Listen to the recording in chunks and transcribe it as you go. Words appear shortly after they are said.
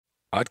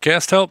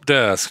Podcast Help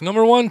Desk,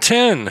 number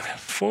 110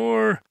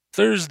 for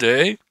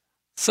Thursday,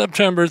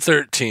 September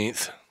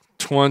 13th,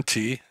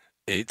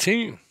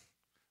 2018.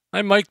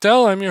 I'm Mike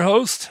Dell, I'm your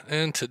host,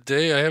 and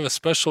today I have a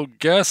special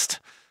guest,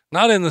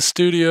 not in the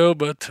studio,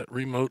 but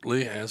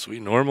remotely as we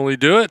normally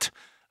do it,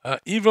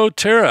 Evo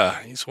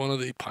Terra. He's one of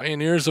the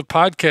pioneers of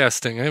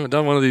podcasting. I haven't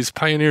done one of these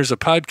pioneers of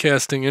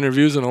podcasting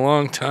interviews in a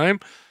long time,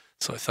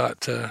 so I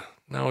thought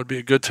now would be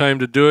a good time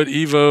to do it.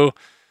 Evo,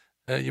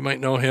 you might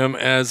know him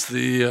as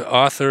the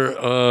author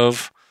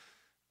of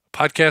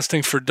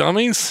Podcasting for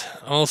Dummies.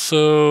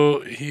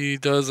 Also, he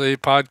does a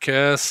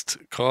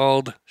podcast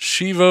called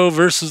Shivo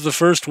versus the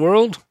First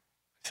World,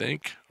 I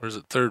think. Or is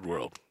it Third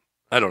World?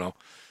 I don't know.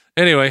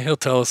 Anyway, he'll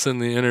tell us in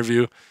the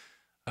interview.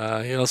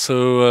 He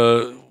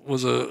also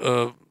was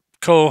a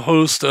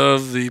co-host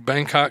of the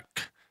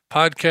Bangkok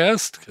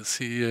podcast because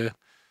he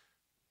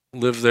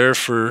lived there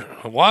for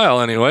a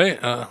while anyway.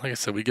 Like I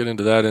said, we get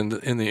into that in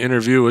the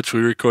interview, which we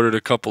recorded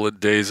a couple of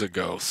days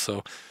ago.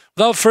 So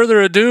without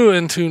further ado,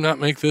 and to not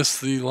make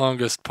this the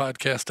longest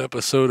podcast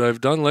episode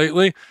I've done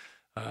lately,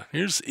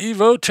 here's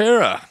Evo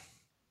Terra.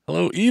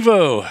 Hello,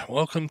 Evo.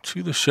 Welcome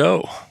to the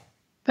show.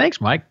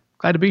 Thanks, Mike.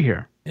 Glad to be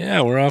here.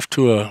 Yeah, we're off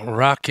to a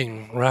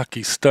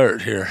rocky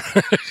start here.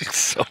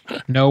 So.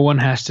 No one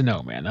has to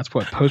know, man. That's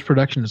what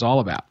post-production is all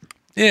about.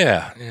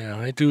 Yeah,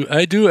 I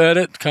do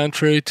edit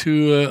contrary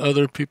to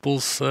other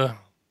people's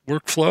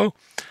workflow,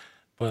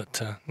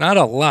 but not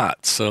a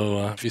lot.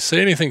 So if you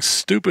say anything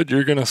stupid,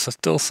 you're going to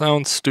still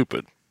sound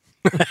stupid.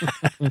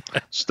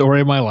 Story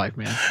of my life,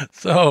 man.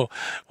 So,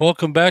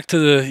 welcome back to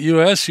the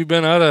U.S. You've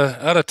been out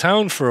of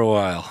town for a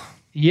while.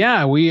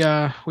 Yeah, we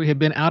had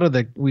been out of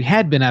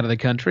the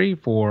country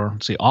for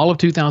all of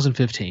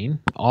 2015,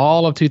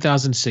 all of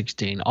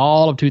 2016,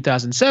 all of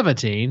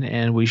 2017,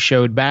 and we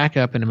showed back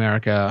up in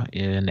America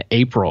in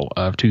April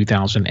of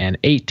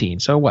 2018.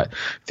 So what?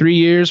 3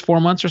 years, 4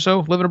 months or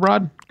so living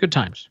abroad? Good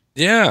times.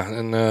 Yeah,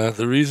 and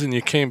the reason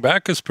you came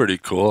back is pretty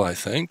cool, I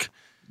think.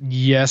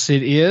 Yes,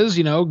 it is.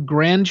 You know,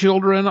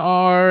 grandchildren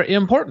are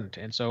important.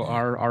 And so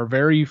our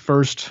very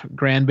first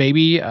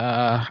grandbaby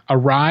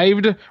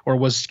arrived or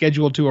was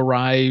scheduled to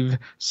arrive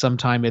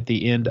sometime at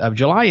the end of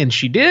July, and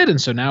she did. And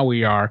so now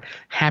we are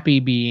happy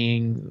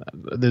being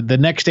the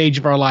next stage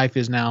of our life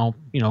is now,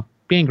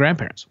 being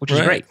grandparents, which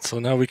is great. So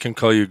now we can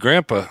call you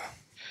Grandpa.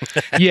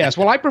 Yes.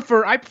 Well, I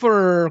prefer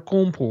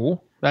Kumpu.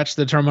 That's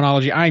the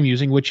terminology I'm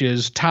using, which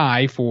is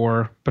Thai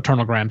for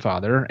paternal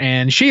grandfather.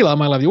 And Sheila,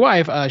 my lovely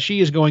wife, she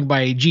is going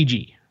by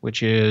Gigi,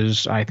 which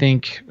is, I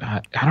think,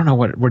 I don't know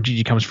where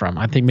Gigi comes from.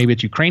 I think maybe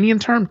it's Ukrainian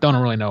term. Don't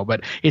really know,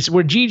 but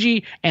we're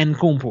Gigi and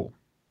Kumpu.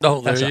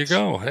 Oh, there you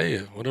go. Hey,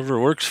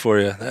 whatever works for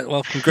you.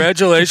 Well,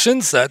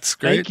 congratulations. That's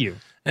great. Thank you.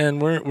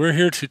 And we're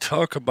here to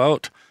talk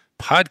about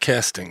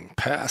podcasting,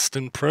 past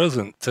and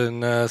present.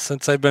 And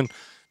since I've been,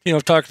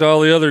 I've talked to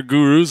all the other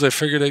gurus, I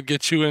figured I'd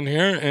get you in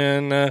here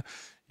and.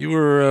 You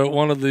were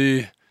one of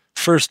the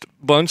first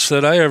bunch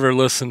that I ever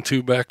listened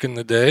to back in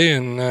the day,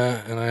 and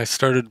I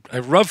started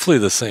roughly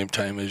the same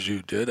time as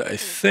you did, I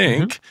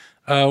think.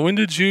 Mm-hmm. When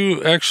did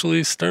you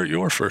actually start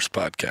your first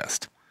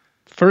podcast?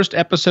 First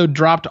episode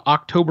dropped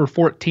October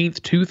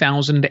 14th,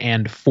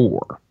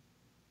 2004.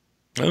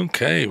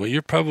 Okay, well,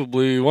 you're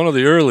probably one of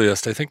the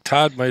earliest. I think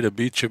Todd might have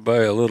beat you by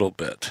a little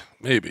bit,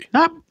 maybe.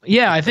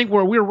 Yeah, I think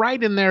we're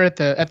right in there at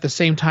the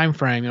same time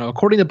frame.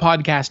 According to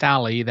Podcast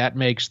Alley, that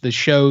makes the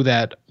show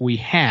that we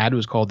had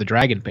was called The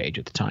Dragon Page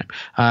at the time.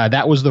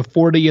 That was the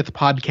 40th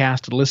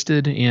podcast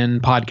listed in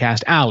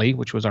Podcast Alley,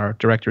 which was our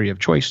directory of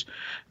choice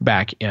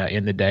back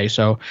in the day.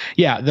 So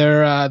yeah,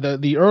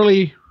 the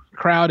early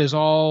crowd is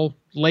all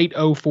late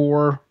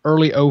 04,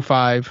 early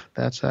 05.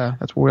 That's where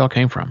we all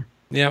came from.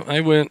 Yeah,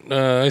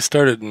 I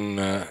started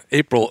in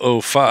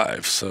April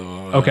 05, so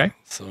okay.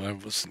 So I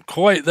wasn't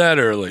quite that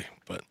early,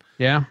 but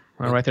yeah,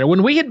 right there.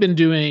 When we had been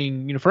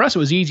doing, for us it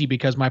was easy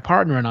because my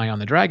partner and I on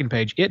the Dragon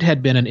Page, it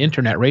had been an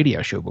internet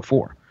radio show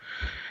before,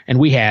 and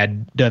we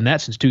had done that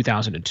since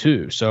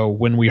 2002. So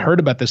when we heard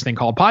about this thing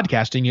called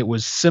podcasting, it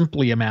was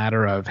simply a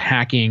matter of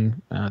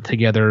hacking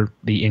together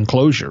the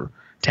enclosure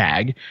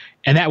tag,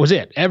 and that was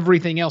it.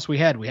 Everything else we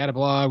had a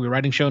blog, we were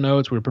writing show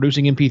notes, we were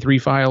producing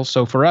MP3 files.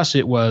 So for us,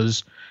 it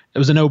was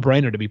a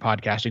no-brainer to be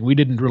podcasting. We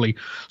didn't really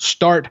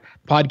start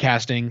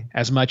podcasting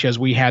as much as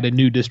we had a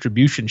new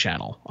distribution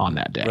channel on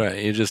that day.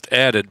 Right. You just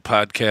added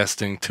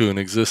podcasting to an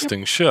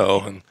existing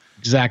show. And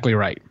exactly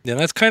right. Yeah,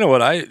 that's kind of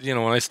what when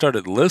I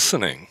started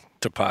listening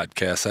to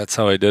podcasts, that's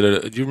how I did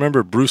it. Do you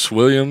remember Bruce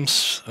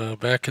Williams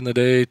back in the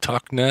day,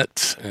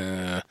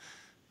 TalkNet?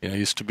 He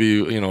used to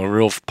be, a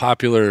real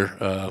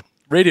popular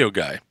radio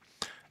guy.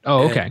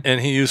 Oh, okay.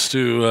 And he used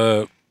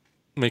to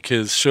make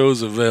his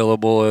shows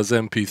available as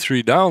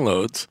MP3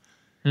 downloads.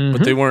 Mm-hmm.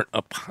 But they weren't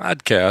a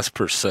podcast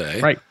per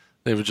se. Right.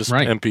 They were just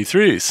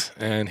MP3s.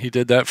 And he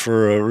did that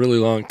for a really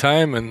long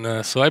time.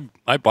 And so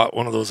I bought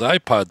one of those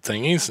iPod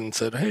thingies and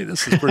said, hey,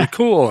 this is pretty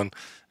cool.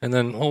 And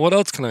then, well, what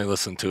else can I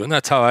listen to? And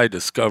that's how I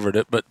discovered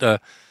it. But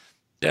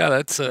yeah,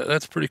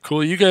 that's pretty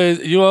cool.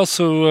 You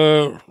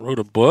also wrote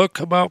a book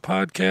about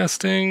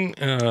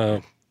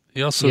podcasting.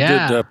 You also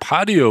did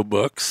Podio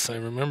books. I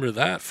remember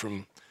that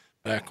from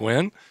back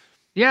when.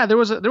 Yeah, there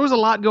was a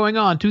lot going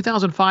on.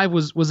 2005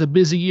 was a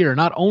busy year.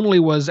 Not only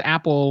was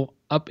Apple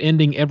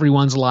upending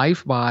everyone's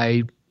life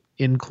by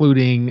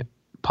including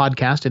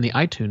podcast in the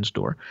iTunes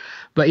store,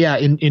 but yeah,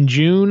 in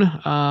June,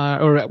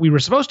 or we were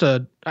supposed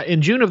to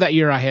in June of that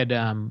year,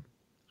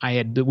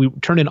 we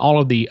turned in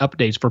all of the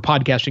updates for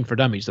Podcasting for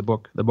Dummies, the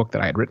book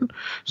that I had written.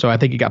 So I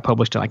think it got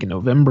published in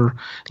November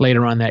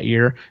later on that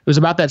year. It was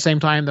about that same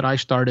time that I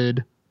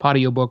started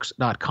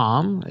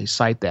Podiobooks.com, a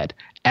site that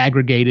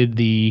aggregated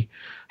the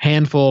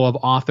handful of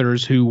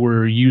authors who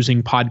were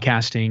using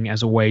podcasting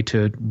as a way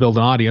to build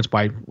an audience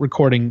by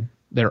recording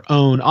their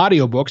own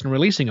audiobooks and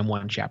releasing them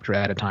one chapter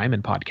at a time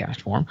in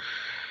podcast form.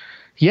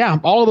 Yeah,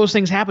 all of those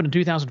things happened in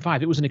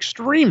 2005. It was an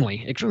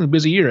extremely, extremely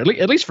busy year, at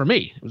least for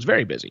me. It was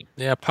very busy.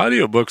 Yeah,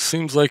 Podiobooks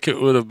seems like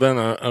it would have been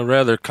a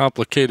rather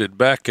complicated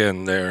back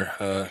end there,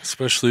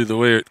 especially the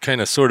way it kind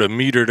of sort of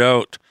metered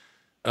out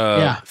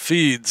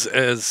feeds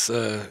as,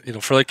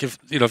 for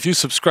if you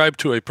subscribe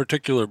to a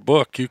particular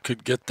book, you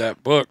could get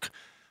that book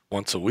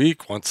once a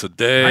week, once a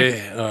day,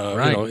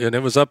 and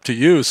it was up to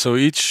you. So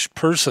each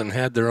person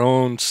had their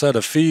own set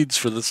of feeds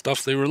for the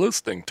stuff they were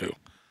listening to.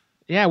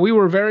 Yeah, we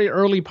were very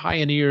early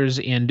pioneers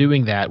in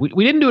doing that.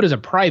 We didn't do it as a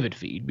private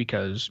feed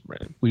because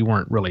we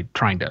weren't really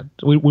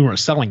we weren't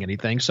selling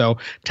anything. So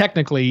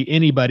technically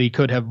anybody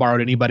could have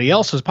borrowed anybody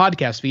else's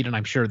podcast feed, and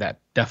I'm sure that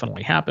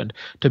definitely happened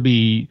to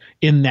be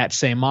in that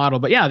same model.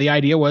 But yeah, the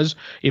idea was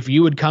if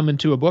you would come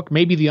into a book,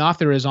 maybe the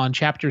author is on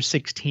chapter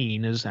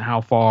 16 is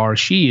how far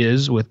she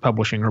is with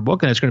publishing her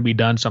book, and it's going to be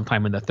done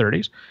sometime in the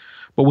 30s.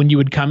 But when you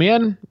would come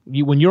in,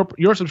 when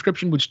your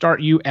subscription would start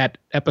you at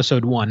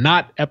episode 1,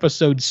 not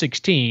episode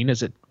 16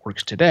 as it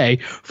works today,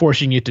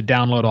 forcing you to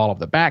download all of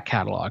the back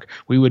catalog.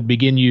 We would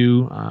begin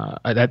you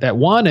at that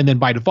 1, and then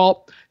by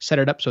default set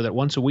it up so that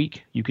once a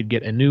week you could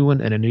get a new one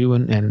and a new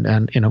one,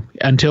 and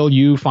until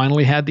you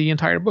finally had the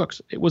entire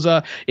books. It was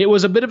a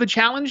bit of a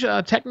challenge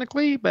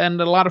technically, and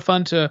a lot of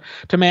fun to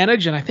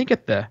manage. And I think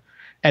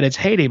at its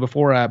heyday,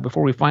 before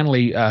we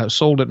finally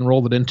sold it and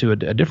rolled it into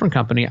a different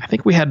company, I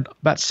think we had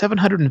about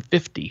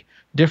 750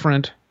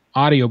 different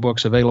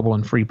audiobooks available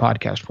in free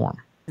podcast form.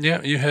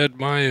 Yeah, you had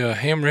my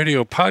ham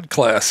radio pod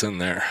class in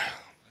there.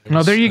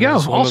 There you go.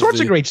 All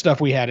sorts of great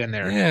stuff we had in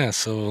there. Yeah,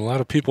 so a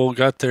lot of people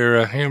got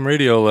their ham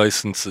radio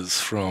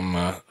licenses from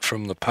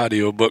the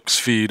Podio Books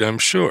feed, I'm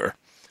sure.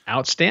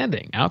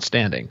 Outstanding.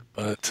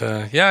 But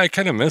I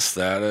kind of missed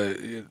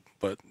that.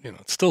 But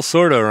it's still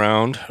sort of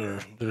around, or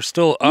there's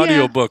still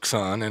audiobooks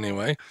on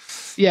anyway.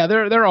 Yeah,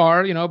 there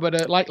are,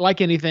 but like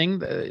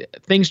anything,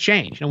 things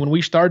change. And when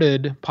we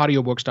started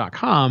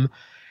Podiobooks.com,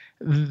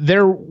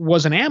 there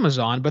was an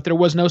Amazon, but there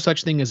was no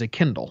such thing as a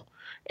Kindle.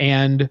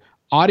 And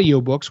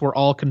audiobooks were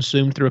all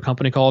consumed through a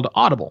company called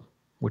Audible,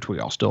 which we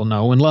all still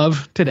know and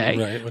love today.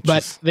 Right,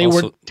 but they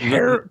were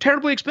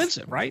terribly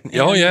expensive, right?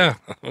 Oh yeah.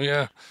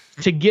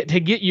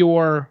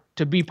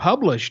 To be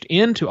published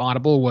into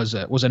Audible was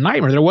a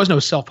nightmare. There was no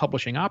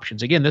self-publishing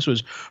options. Again, this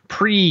was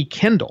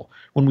pre-Kindle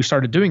when we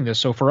started doing this.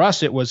 So for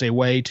us, it was a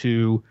way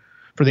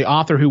for the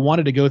author who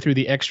wanted to go through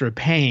the extra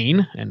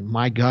pain, and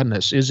my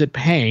goodness, is it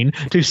pain,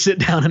 to sit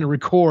down and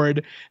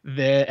record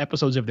the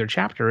episodes of their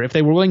chapter. If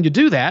they were willing to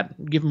do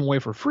that, give them away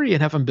for free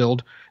and have them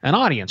build an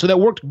audience. So that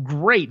worked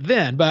great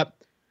then, but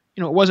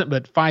it wasn't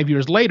but 5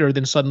 years later,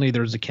 then suddenly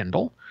there's a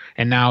Kindle.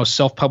 And now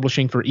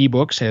self-publishing for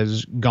ebooks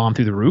has gone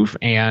through the roof,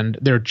 and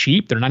they're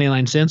cheap. They're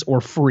 99 cents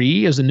or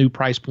free as the new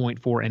price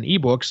point for an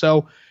ebook.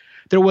 So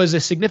there was a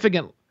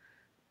significant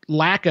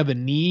lack of a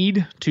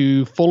need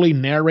to fully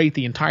narrate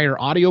the entire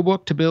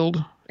audiobook to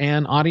build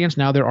an audience.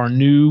 Now there are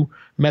new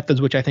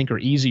methods which I think are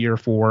easier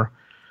for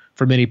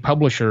many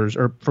publishers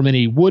or for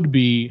many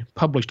would-be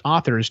published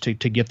authors to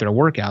get their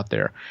work out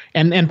there.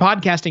 And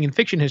podcasting and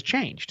fiction has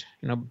changed.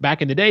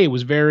 Back in the day, it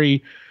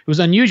was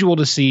unusual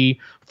to see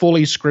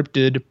fully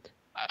scripted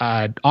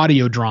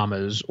audio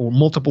dramas or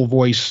multiple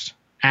voice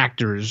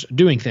actors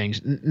doing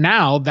things.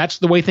 Now that's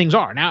the way things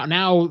are.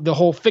 Now the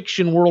whole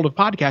fiction world of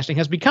podcasting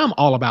has become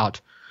all about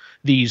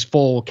these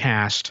full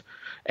cast,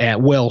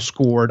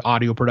 well-scored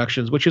audio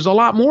productions, which is a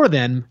lot more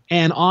than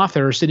an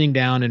author sitting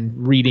down and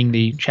reading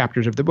the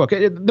chapters of the book.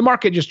 The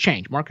market just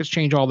changed. Markets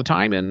change all the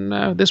time,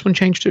 and this one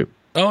changed too.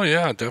 Oh,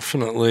 yeah,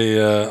 definitely.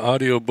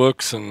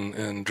 Audiobooks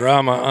and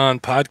drama on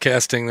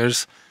podcasting,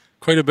 there's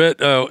quite a bit.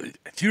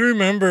 Do you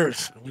remember,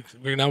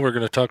 now we're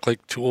going to talk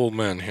like two old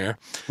men here.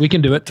 We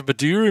can do it. But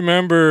do you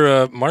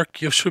remember Mark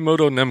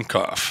Yoshimoto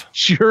Nemcoff?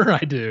 Sure I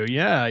do,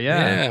 yeah.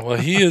 Yeah, well,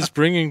 he is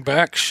bringing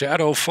back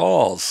Shadow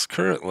Falls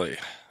currently.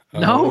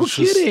 No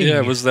kidding.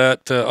 It was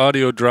that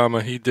audio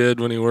drama he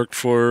did when he worked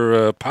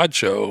for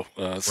Podshow /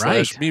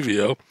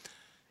 Mevio.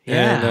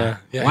 Yeah.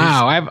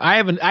 Wow.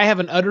 I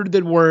haven't uttered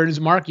the words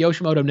Mark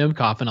Yoshimoto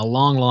Nemcoff in a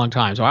long, long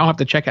time, so I'll have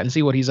to check out and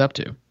see what he's up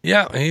to.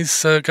 Yeah,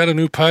 he's got a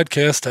new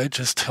podcast. I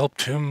just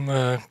helped him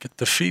get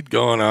the feed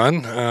going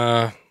on.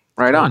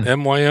 Right on.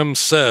 MYM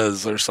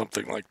Says or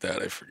something like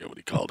that. I forget what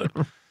he called it.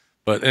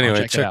 But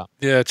anyway, check it out.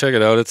 Yeah, check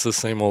it out. It's the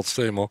same old.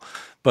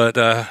 But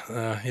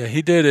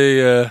he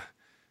did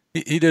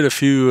He did a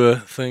few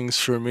things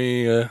for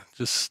me.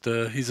 He's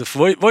a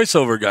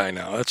voiceover guy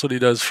now. That's what he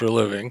does for a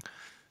living.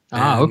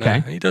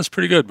 Okay. He does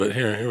pretty good, but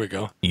here we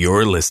go.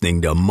 You're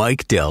listening to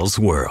Mike Dell's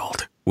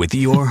World with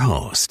your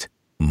host,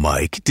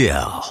 Mike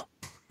Dell.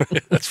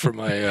 That's for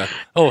my,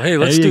 hey,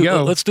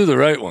 let's do the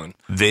right one.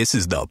 This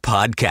is the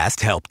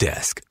Podcast Help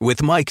Desk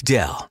with Mike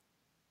Dell.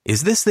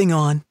 Is this thing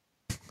on?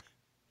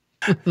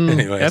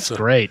 Anyway, that's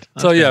great.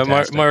 That's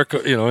fantastic. Mark,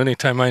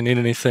 anytime I need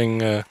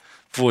anything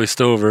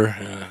voiced over,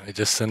 I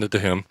just send it to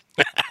him.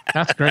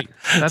 That's great.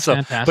 That's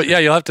fantastic. But yeah,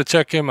 you'll have to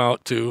check him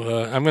out too.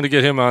 I'm going to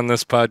get him on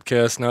this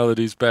podcast now that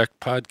he's back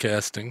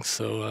podcasting,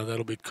 so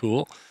that'll be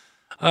cool.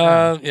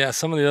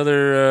 Some of the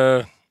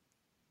other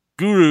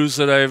gurus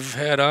that I've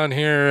had on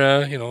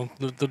here,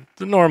 the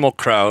normal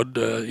crowd,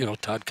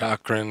 Todd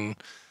Cochran,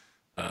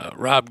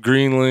 Rob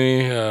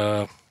Greenlee,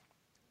 I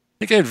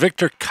think I had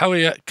Victor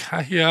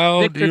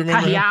Cahiao. Do you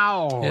remember?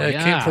 Cahiao. Yeah, I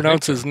can't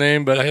pronounce his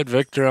name, but I had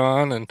Victor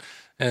on,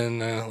 and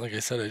like I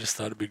said, I just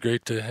thought it'd be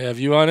great to have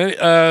you on it.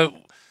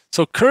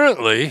 So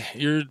currently,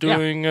 you're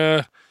doing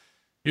a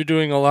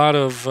lot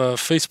of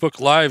Facebook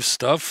Live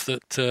stuff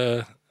that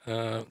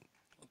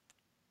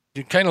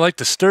you kind of like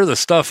to stir the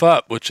stuff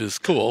up, which is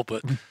cool.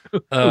 But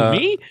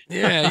me?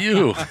 Yeah,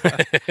 you.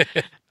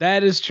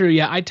 That is true.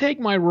 Yeah, I take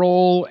my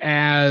role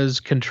as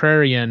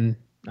contrarian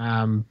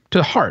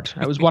to heart.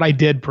 That was what I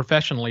did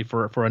professionally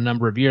for a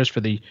number of years for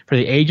the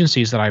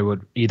agencies that I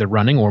would either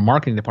running or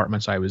marketing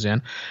departments I was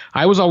in.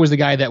 I was always the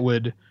guy that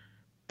would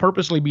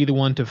purposely be the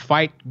one to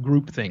fight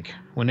groupthink.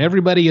 When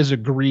everybody is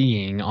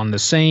agreeing on the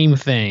same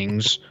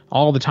things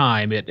all the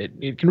time,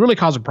 it can really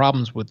cause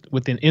problems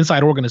within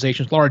inside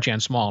organizations, large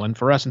and small. And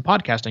for us in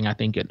podcasting, I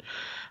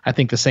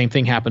think the same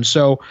thing happens.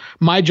 So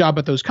my job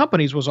at those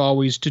companies was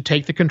always to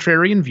take the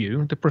contrarian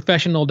view, the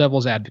professional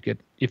devil's advocate,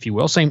 if you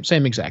will, same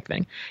exact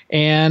thing.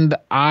 And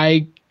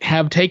I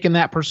have taken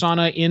that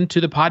persona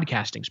into the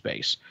podcasting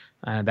space.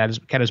 That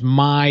is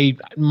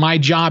my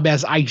job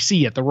as I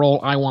see it, the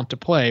role I want to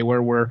play,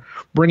 where we're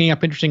bringing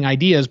up interesting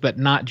ideas, but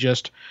not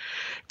just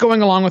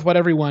going along with what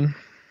everyone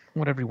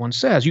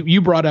says. You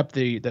brought up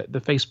the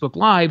Facebook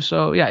Live,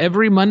 so yeah,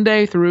 every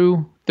Monday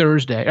through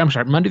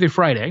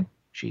Friday.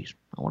 Jeez,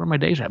 what are my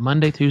days?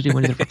 Monday, Tuesday,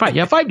 Wednesday, Friday.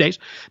 Yeah, 5 days.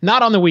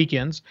 Not on the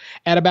weekends.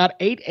 At about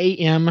 8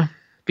 a.m.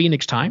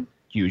 Phoenix time,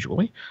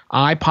 usually,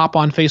 I pop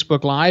on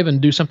Facebook Live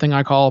and do something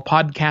I call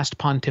podcast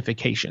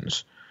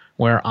pontifications,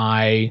 where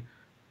I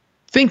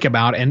think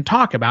about and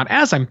talk about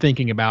as I'm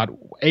thinking about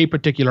a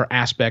particular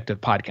aspect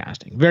of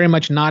podcasting. Very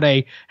much not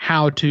a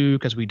how-to,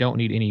 because we don't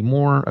need any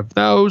more of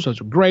those.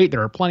 Those are great.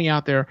 There are plenty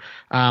out there.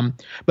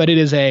 But it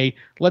is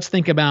let's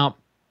think about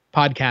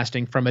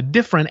podcasting from a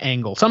different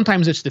angle.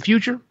 Sometimes it's the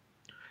future.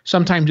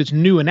 Sometimes it's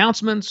new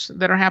announcements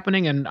that are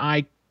happening, and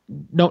I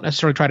don't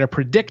necessarily try to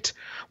predict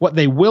what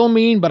they will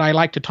mean, but I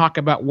like to talk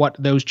about what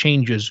those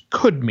changes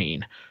could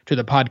mean to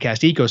the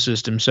podcast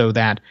ecosystem, so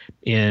that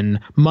in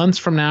months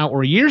from now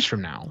or years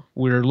from now,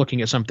 we're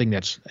looking at something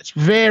that's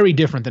very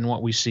different than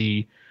what we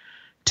see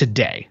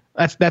today.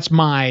 That's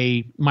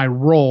my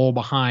role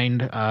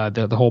behind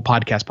the whole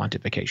podcast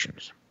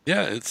pontifications.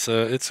 Yeah, it's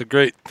a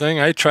great thing.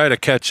 I try to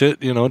catch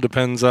it.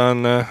 Depends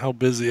on how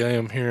busy I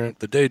am here at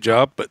the day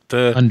job. But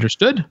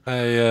understood.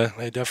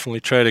 I definitely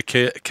try to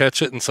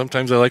catch it, and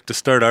sometimes I like to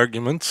start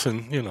arguments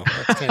and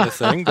that kind of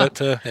thing. But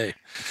hey,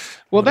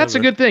 well, that's a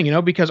good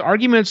thing, because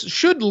arguments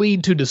should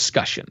lead to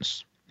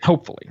discussions,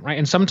 hopefully, right?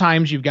 And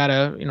sometimes you've got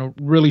to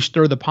really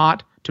stir the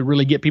pot to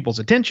really get people's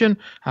attention.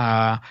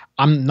 I'm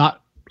not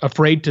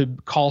afraid to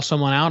call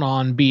someone out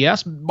on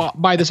BS.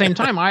 By the same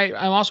time, I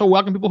also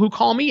welcome people who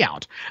call me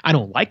out. I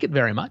don't like it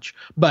very much,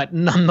 but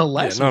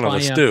nonetheless, none of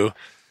us do.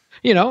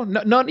 No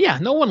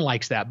one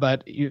likes that.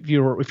 But if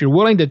you're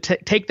willing to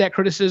take that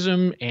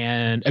criticism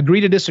and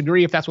agree to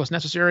disagree if that's what's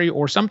necessary,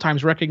 or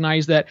sometimes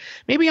recognize that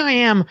maybe I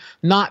am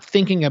not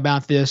thinking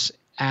about this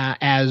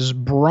as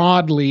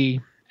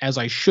broadly as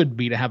I should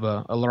be to have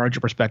a larger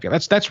perspective.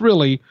 That's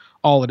really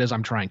all it is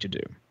I'm trying to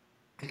do.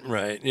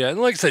 Right. Yeah. And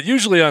like I said,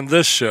 usually on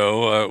this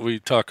show, we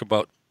talk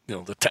about,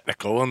 the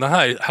technical and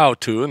the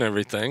how-to and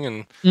everything.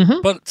 And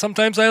but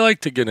sometimes I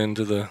like to get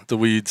into the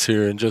weeds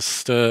here and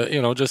just,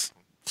 just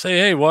say,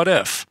 hey, what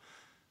if?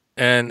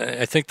 And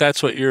I think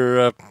that's what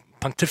your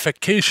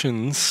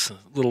pontifications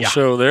little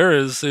show there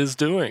is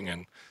doing.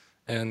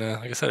 And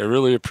like I said, I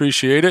really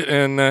appreciate it.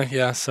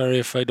 And sorry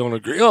if I don't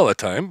agree all the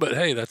time, but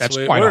hey, that's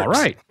the way quite it works.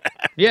 All right.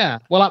 Yeah.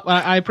 Well,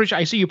 I appreciate.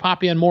 I see you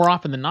pop in more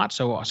often than not,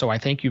 so I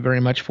thank you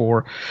very much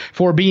for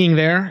being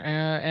there.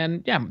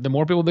 And the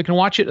more people that can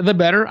watch it, the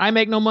better. I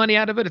make no money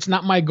out of it. It's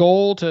not my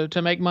goal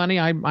to make money.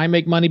 I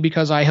make money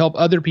because I help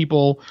other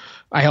people.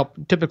 I help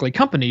typically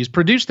companies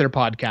produce their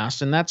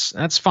podcasts, and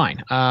that's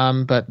fine.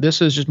 But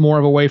this is just more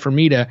of a way for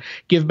me to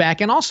give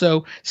back and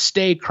also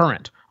stay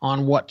current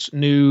on what's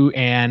new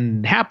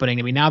and happening.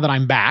 I mean, now that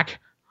I'm back,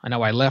 I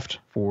know I left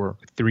for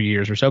 3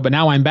 years or so, but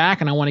now I'm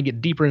back and I want to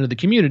get deeper into the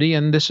community.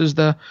 And this is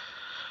the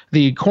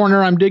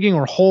corner I'm digging,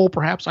 or hole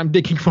perhaps I'm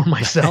digging for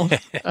myself.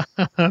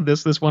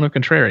 this one of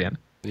contrarian.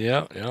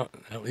 Yeah.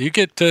 You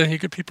get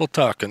people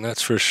talking,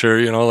 that's for sure.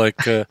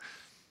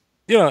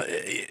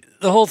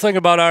 the whole thing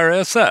about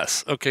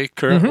RSS. Okay,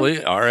 currently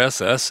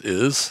RSS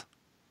is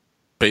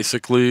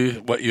basically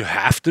what you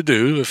have to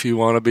do if you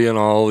want to be in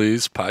all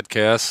these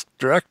podcast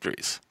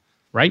directories.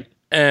 Right.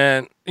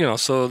 And,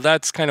 so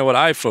that's kind of what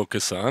I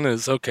focus on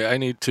is, okay, I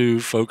need to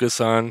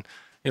focus on,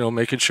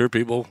 making sure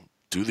people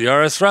do the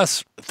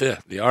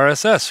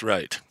RSS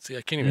right. See,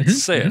 I can't even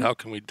say it. How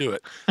can we do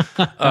it?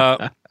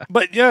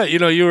 But yeah,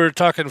 you were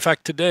talking, in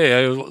fact,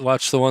 today, I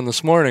watched the one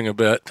this morning a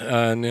bit,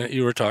 and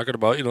you were talking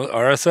about,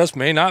 RSS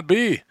may not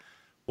be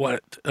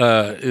what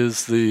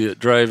is the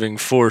driving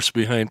force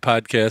behind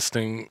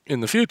podcasting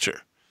in the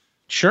future.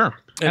 Sure.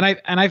 And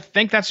I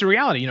think that's the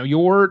reality.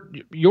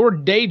 Your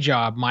day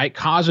job, Mike,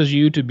 causes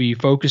you to be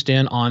focused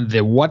in on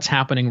the what's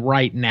happening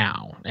right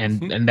now.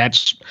 And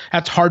that's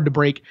hard to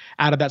break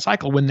out of that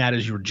cycle when that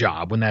is your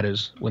job, when that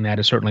is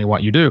certainly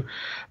what you do.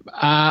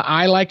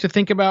 I like to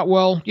think about,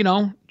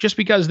 just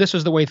because this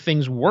is the way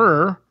things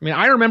were. I mean,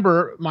 I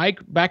remember, Mike,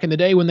 back in the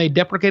day when they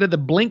deprecated the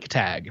blink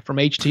tag from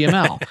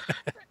HTML.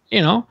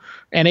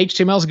 And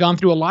HTML's gone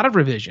through a lot of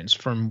revisions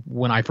from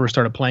when I first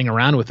started playing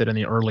around with it in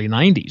the early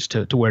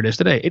 90s to where it is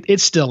today.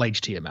 It's still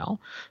HTML.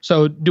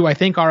 So do I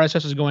think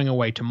RSS is going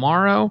away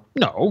tomorrow?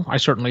 No, I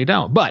certainly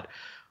don't. But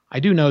I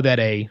do know that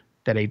a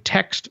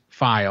text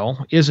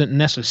file isn't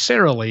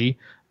necessarily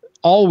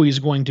always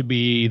going to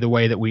be the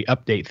way that we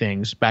update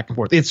things back and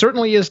forth. It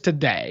certainly is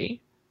today,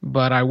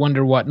 but I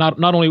wonder what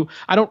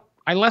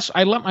I'm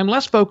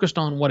less focused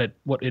on what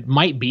it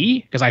might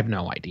be, because I have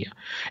no idea,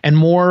 and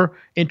more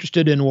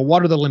interested in,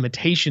 what are the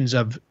limitations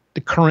of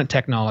the current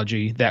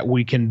technology that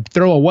we can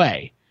throw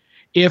away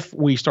if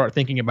we start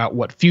thinking about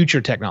what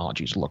future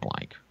technologies look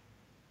like.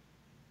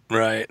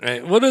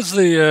 Right. What is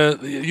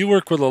you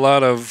work with a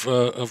lot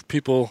of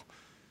people,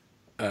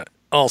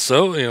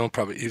 also,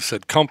 probably you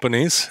said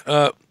companies,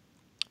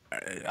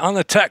 on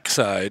the tech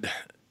side.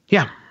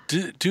 Yeah.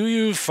 Do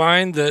you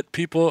find that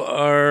people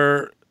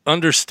are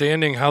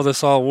understanding how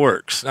this all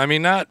works? I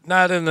mean, not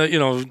in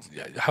the,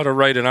 how to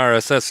write an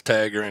RSS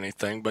tag or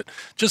anything, but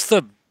just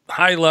the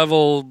high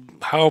level,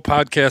 how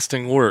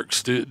podcasting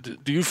works. Do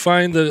you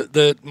find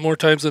that more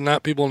times than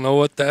not people know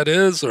what that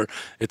is, or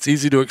it's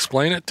easy to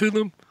explain it to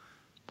them?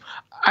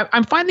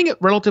 I'm finding it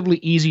relatively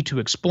easy to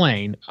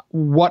explain.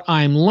 What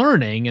I'm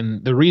learning,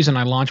 and the reason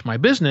I launched my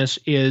business,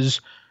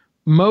 is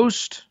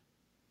most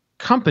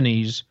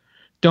companies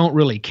don't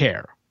really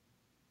care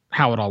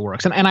how it all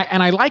works. And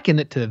I liken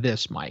it to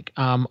this, Mike.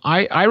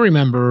 I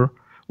remember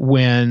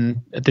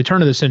when at the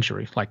turn of the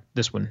century, like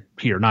this one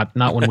here, not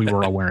when we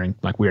were all wearing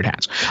like weird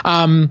hats.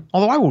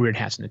 Although I wore weird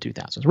hats in the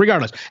 2000s.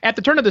 Regardless, at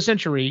the turn of the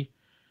century,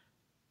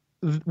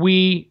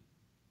 we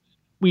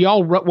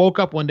all woke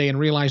up one day and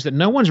realized that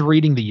no one's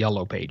reading the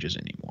yellow pages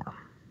anymore.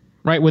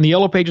 Right? When the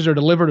yellow pages are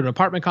delivered to an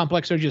apartment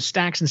complex, there's just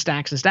stacks and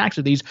stacks and stacks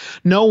of these.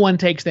 No one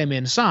takes them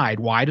inside.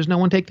 Why does no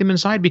one take them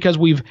inside? Because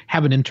we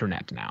have an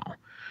internet now.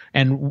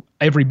 And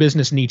every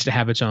business needs to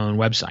have its own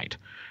website.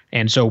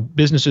 And so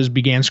businesses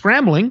began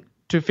scrambling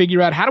to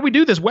figure out, how do we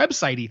do this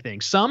website-y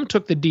thing? Some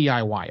took the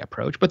DIY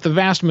approach, but the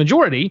vast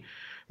majority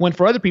went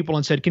for other people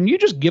and said, can you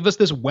just give us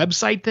this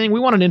website thing?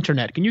 We want an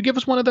internet. Can you give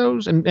us one of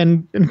those?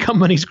 And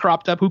companies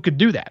cropped up who could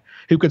do that,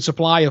 who could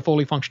supply a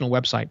fully functional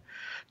website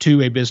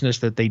to a business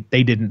that the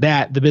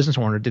business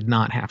owner did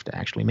not have to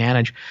actually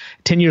manage.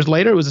 10 years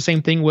later, it was the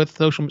same thing with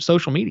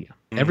social media.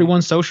 Mm-hmm.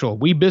 Everyone's social.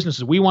 We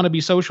businesses, we want to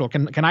be social.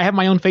 Can I have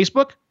my own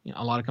Facebook?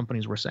 A lot of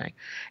companies were saying.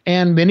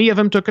 And many of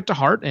them took it to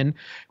heart and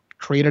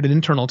created an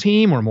internal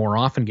team, or more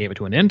often gave it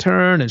to an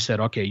intern and said,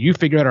 okay, you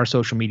figure out our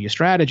social media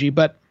strategy.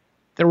 But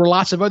there were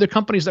lots of other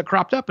companies that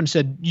cropped up and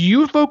said,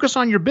 you focus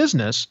on your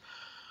business,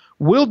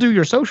 we'll do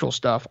your social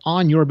stuff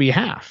on your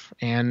behalf.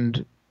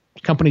 And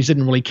companies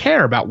didn't really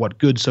care about what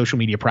good social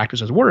media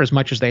practices were as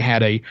much as they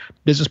had a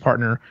business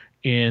partner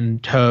in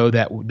tow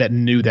that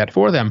knew that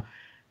for them.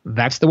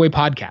 That's the way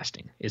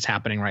podcasting is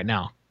happening right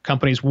now.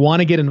 Companies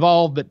want to get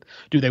involved, but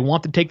do they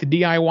want to take the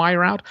DIY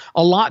route?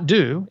 A lot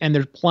do, and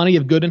there's plenty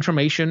of good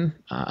information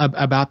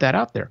about that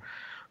out there.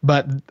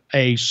 But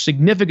a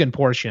significant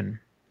portion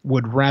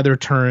would rather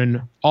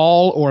turn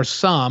all or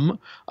some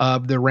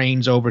of the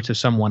reins over to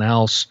someone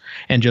else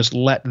and just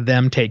let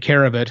them take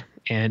care of it,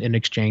 and in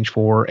exchange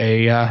for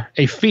a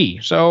fee.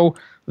 So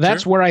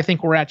that's where I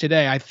think we're at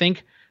today. I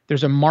think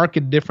there's a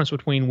marked difference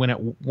between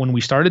when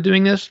we started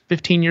doing this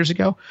 15 years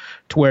ago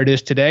to where it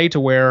is today, to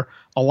where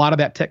a lot of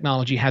that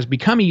technology has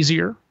become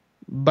easier.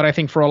 But I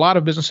think for a lot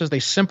of businesses, they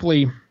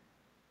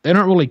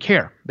don't really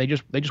care. They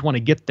just want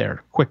to get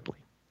there quickly.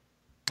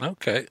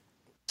 Okay.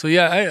 So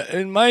yeah,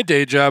 in my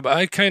day job,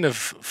 I kind of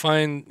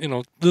find,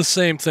 the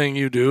same thing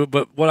you do,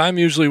 but what I'm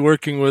usually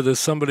working with is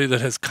somebody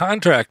that has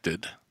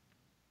contracted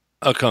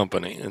a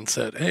company and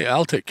said, hey,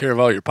 I'll take care of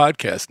all your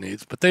podcast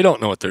needs, but they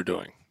don't know what they're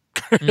doing.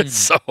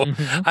 So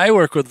I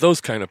work with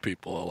those kind of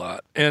people a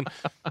lot. And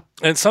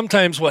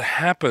sometimes what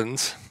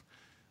happens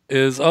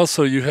is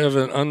also you have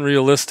an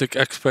unrealistic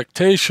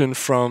expectation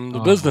from the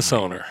business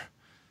owner.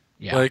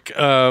 Yeah. Like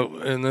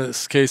in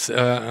this case,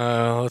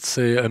 let's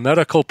say a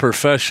medical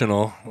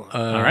professional.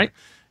 All right.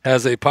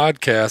 has a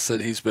podcast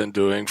that he's been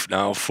doing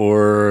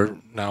for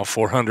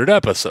 400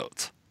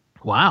 episodes.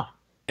 Wow.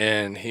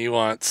 And he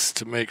wants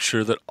to make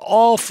sure that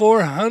all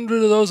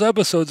 400 of those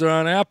episodes are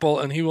on Apple,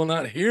 and he will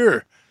not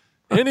hear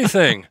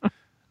anything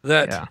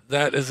that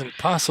isn't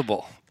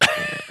possible.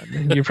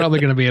 You're probably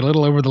going to be a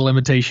little over the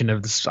limitation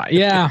of the site.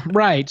 Yeah,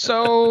 right.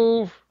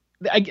 So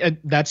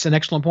that's an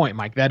excellent point,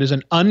 Mike. That is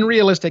an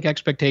unrealistic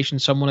expectation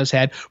someone has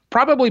had,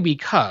 probably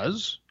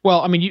because,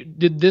 well, I mean,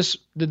 did this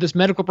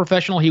medical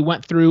professional, he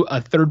went through a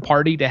third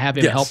party to have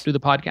him help do the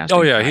podcasting?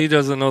 Oh, yeah. Right. He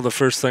doesn't know the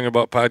first thing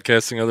about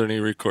podcasting other than he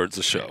records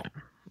the show.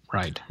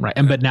 Right.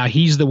 But now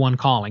he's the one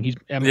calling.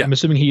 I'm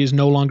assuming he is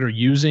no longer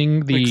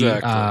using the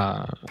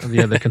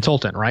the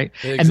consultant, right?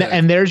 Exactly.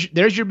 And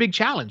there's your big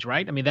challenge,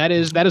 right? I mean, that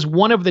is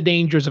one of the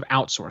dangers of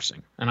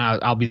outsourcing. And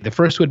I'll be the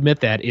first to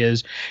admit that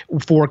is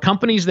for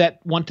companies that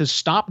want to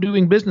stop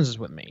doing businesses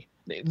with me.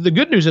 The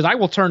good news is I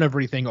will turn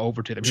everything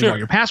over to them. Here's all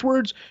your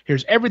passwords.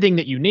 Here's everything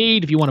that you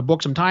need. If you want to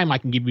book some time, I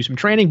can give you some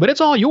training, but it's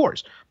all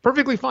yours.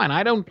 Perfectly fine.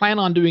 I don't plan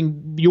on doing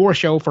your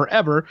show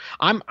forever.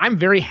 I'm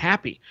very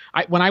happy.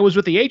 When I was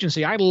with the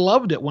agency, I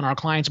loved it when our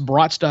clients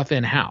brought stuff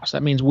in-house.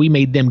 That means we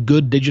made them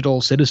good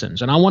digital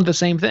citizens, and I want the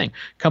same thing.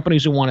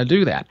 Companies who want to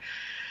do that.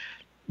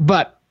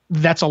 But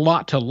that's a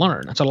lot to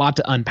learn. That's a lot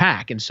to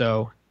unpack, and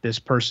so this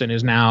person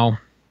is now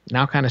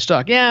kind of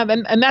stuck. Yeah,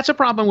 and that's a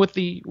problem with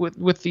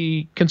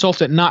the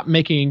consultant not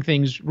making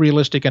things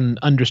realistic and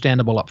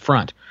understandable up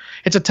front.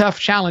 It's a tough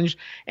challenge,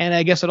 and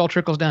I guess it all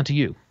trickles down to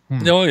you.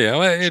 Oh yeah,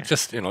 well, it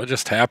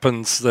just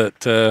happens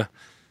that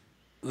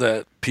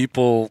that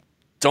people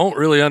don't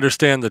really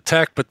understand the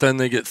tech, but then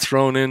they get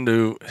thrown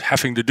into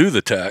having to do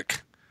the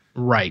tech,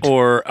 right?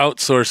 Or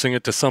outsourcing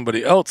it to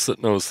somebody else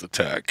that knows the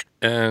tech.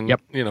 And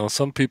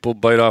some people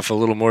bite off a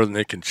little more than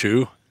they can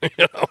chew.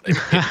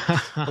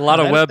 A lot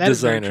of web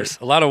designers,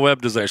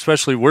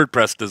 especially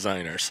WordPress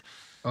designers.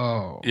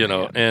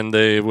 And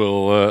they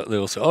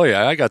will say, "Oh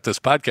yeah, I got this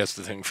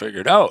podcast thing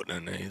figured out,"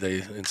 and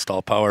they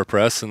install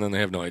PowerPress, and then they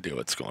have no idea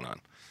what's going on.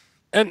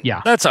 And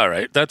that's all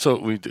right. That's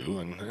what we do,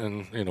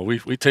 and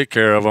we take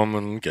care of them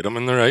and get them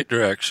in the right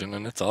direction,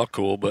 and it's all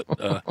cool. But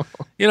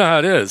you know how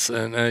it is,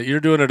 and you're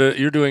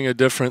doing a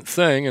different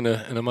thing in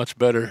a much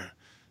better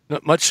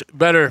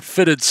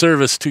fitted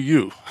service to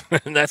you,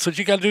 and that's what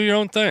you got to do your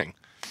own thing.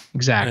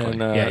 Exactly.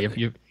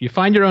 And, you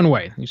find your own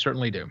way. You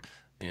certainly do.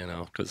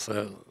 Because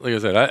like I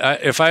said,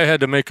 if I had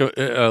to make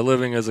a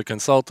living as a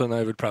consultant,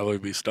 I would probably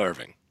be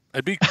starving.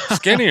 I'd be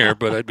skinnier,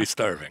 but I'd be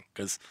starving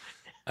because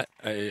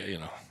I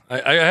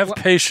have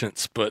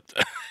patience, but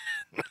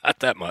not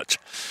that much.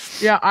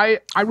 Yeah,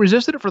 I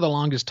resisted it for the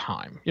longest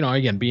time.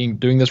 Again,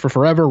 doing this for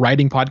forever,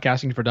 writing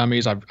podcasting for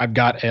dummies. I've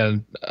got a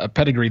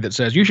pedigree that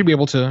says you should be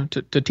able to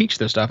teach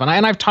this stuff, and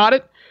I've taught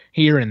it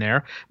here and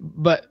there,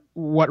 but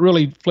what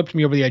really flipped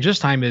me over the edge this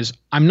time is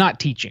I'm not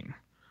teaching.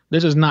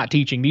 This is not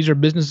teaching. These are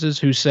businesses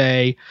who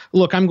say,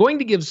 look, I'm going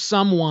to give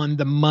someone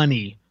the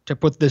money to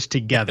put this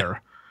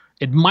together.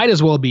 It might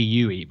as well be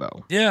you,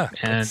 Evo. Yeah.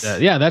 And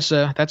that's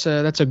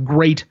a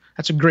great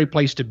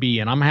place to be.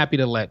 And I'm happy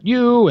to let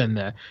you and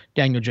the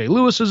Daniel J.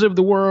 Lewis's of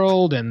the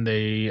world and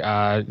the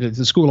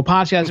School of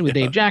Podcasting with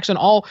Dave Jackson,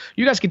 all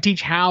you guys can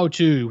teach how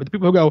to. But the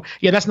people who go,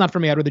 yeah, that's not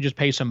for me. I'd rather just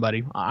pay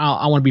somebody.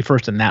 I want to be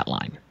first in that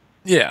line.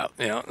 Yeah,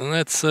 and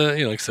that's like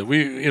I said,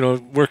 we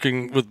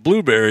working with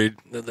Blueberry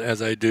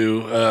as I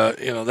do,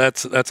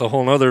 that's a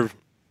whole other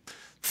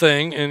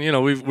thing, and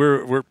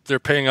they're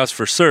paying us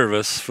for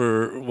service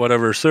for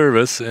whatever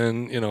service,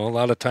 and a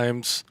lot of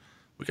times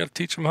we got to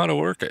teach them how to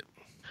work it.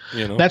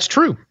 That's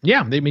true.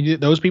 Yeah,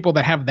 those people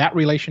that have that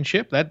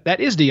relationship,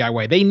 that is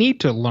DIY. They need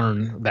to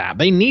learn that.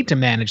 They need to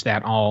manage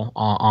that all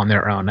on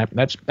their own.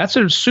 That's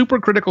a super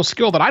critical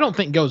skill that I don't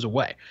think goes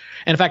away.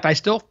 And in fact,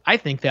 I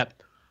think that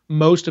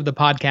most of the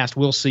podcast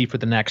we'll see for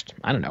the next,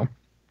 I don't know,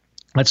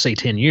 let's say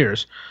 10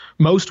 years,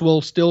 most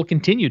will still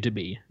continue to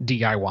be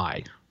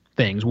DIY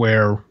things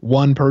where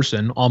one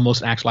person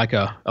almost acts like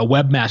a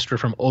webmaster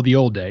from the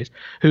old days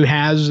who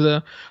has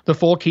the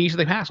full keys to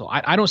the castle.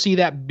 I don't see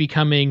that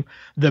becoming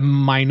the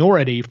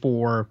minority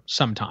for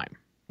some time.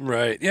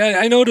 Right. Yeah,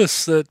 I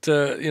noticed that,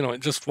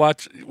 just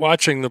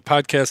watching the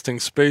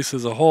podcasting space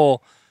as a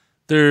whole,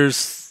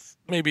 there's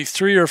maybe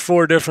 3 or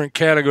 4 different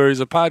categories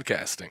of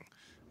podcasting.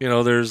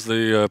 There's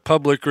the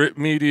public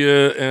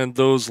media and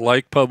those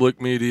like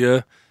public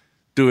media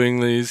doing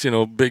these,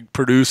 big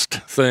produced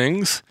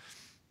things.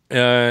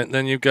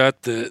 Then you've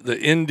got the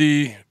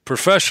indie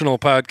professional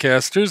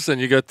podcasters. Then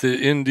you got the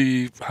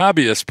indie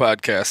hobbyist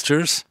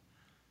podcasters.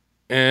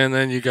 And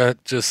then you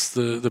got just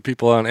the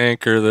people on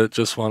Anchor that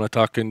just want to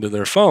talk into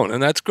their phone.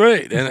 And that's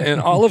great.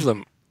 And all of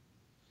them,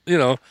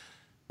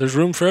 there's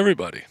room for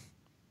everybody.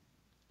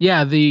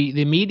 Yeah,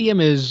 the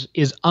medium is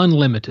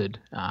unlimited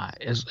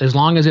as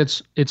long as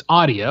it's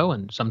audio,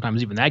 and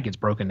sometimes even that gets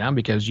broken down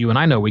because you and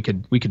I know we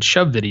could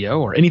shove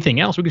video or anything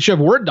else. We could shove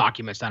Word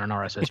documents down an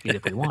RSS feed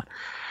if we want,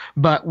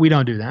 but we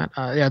don't do that.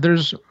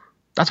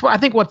 That's what I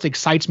think. What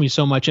excites me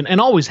so much, and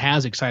always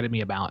has excited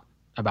me about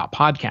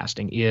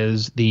podcasting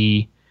is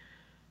the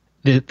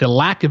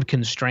lack of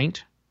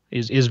constraint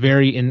is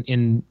very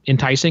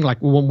enticing. Like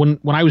when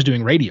I was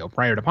doing radio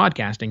prior to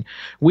podcasting,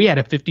 we had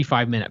a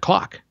 55-minute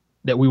clock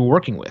that we were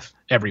working with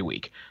every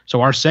week.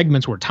 So our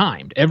segments were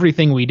timed.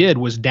 Everything we did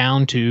was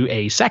down to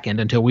a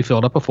second until we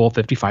filled up a full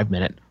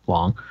 55-minute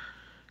long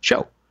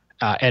show.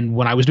 And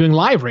when I was doing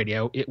live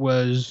radio,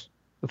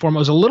 the format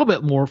was a little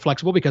bit more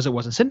flexible because it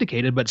wasn't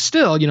syndicated, but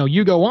still,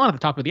 you go on at the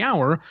top of the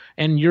hour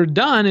and you're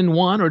done in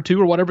 1 or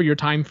 2 or whatever your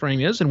time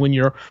frame is. And when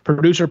your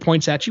producer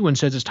points at you and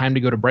says it's time to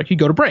go to break, you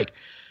go to break.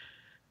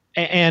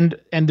 And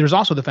there's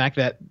also the fact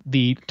that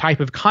the type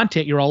of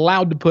content you're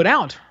allowed to put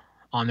out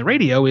on the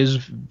radio is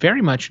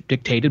very much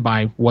dictated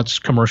by what's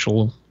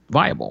commercial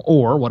viable,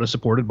 or what is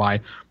supported by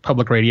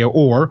public radio,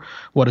 or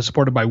what is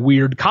supported by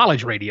weird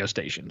college radio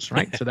stations,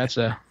 right? So that's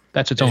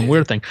its own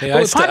weird thing. Hey,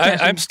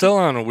 I'm still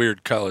on a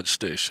weird college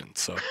station,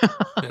 so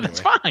anyway. That's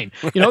fine.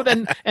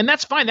 And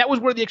that's fine. That was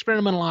where the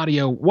experimental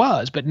audio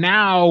was, but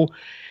now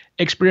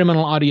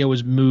experimental audio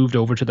has moved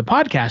over to the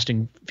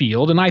podcasting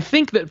field, and I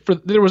think that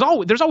there's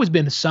always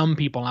been some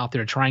people out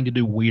there trying to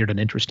do weird and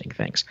interesting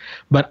things,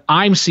 but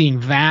I'm seeing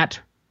that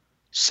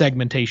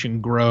segmentation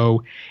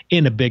grow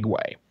in a big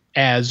way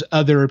as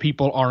other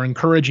people are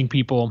encouraging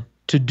people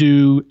to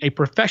do a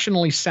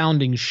professionally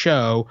sounding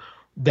show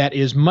that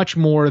is much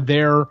more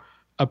their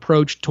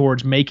approach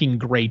towards making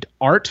great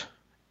art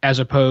as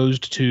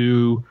opposed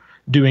to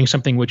doing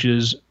something which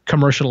is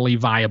commercially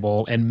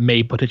viable and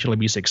may potentially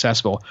be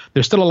successful.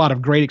 There's still a lot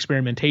of great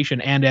experimentation,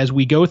 and as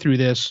we go through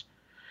this,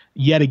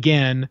 yet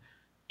again,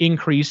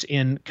 increase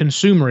in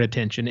consumer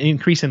attention,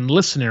 increase in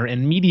listener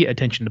and media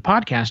attention to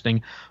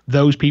podcasting,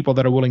 those people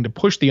that are willing to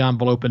push the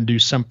envelope and do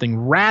something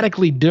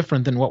radically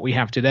different than what we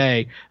have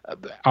today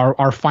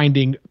are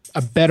finding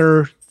a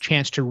better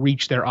chance to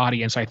reach their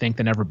audience, I think,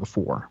 than ever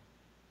before.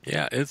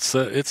 Yeah, it's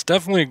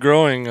definitely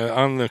growing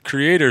on the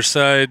creator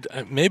side,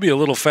 maybe a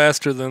little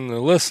faster than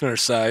the listener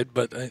side,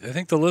 but I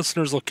think the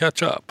listeners will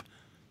catch up.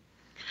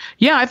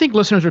 Yeah, I think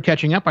listeners are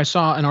catching up. I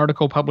saw an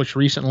article published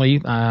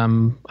recently. I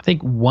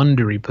think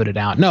Wondery put it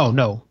out.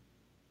 No,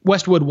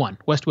 Westwood One,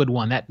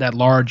 that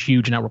large,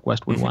 huge network,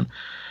 Westwood One.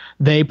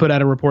 They put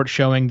out a report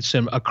showing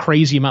a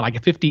crazy amount, like a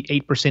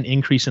 58%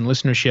 increase in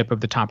listenership of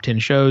the top 10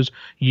 shows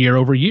year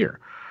over year,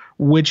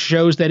 which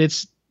shows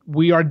that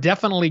we are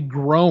definitely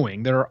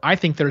growing. I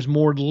think there's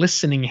more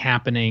listening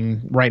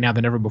happening right now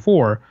than ever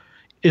before.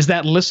 Is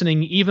that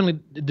listening evenly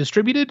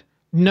distributed?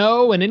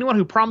 No, and anyone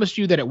who promised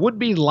you that it would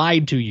be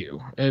lied to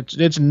you.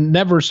 It's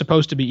never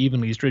supposed to be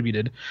evenly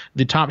distributed.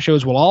 The top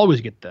shows will always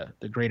get the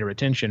greater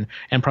attention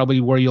and probably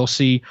where you'll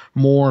see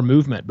more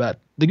movement. But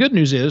the good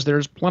news is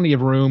there's plenty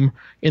of room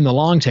in the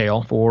long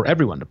tail for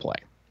everyone to play.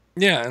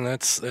 Yeah, and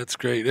that's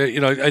great.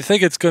 I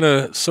think it's going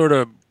to sort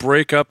of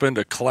break up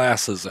into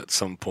classes at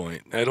some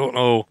point. I don't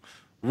know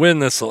when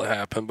this will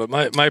happen, but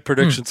my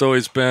prediction's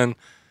always been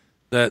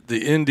that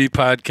the indie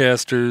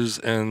podcasters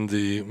and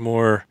the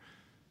more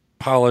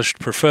polished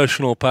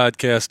professional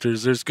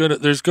podcasters,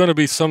 there's gonna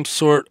be some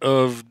sort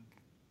of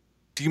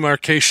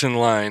demarcation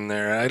line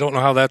there. I don't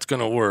know how that's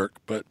gonna work,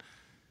 but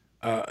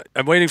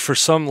I'm waiting for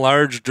some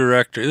large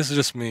directory. This is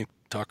just me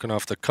talking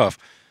off the cuff,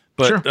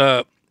 but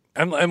sure.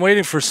 I'm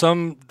waiting for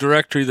some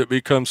directory that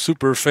becomes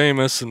super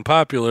famous and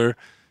popular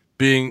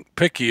being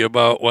picky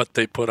about what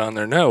they put on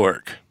their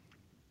network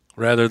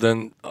rather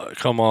than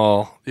come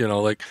all,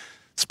 like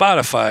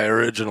Spotify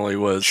originally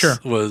was, sure.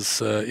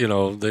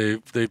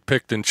 They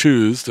picked and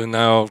chose, and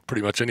now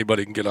pretty much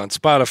anybody can get on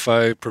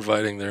Spotify,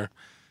 providing they're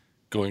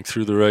going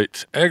through the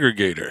right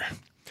aggregator.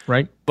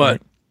 Right.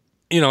 But,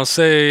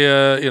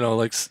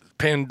 like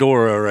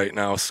Pandora right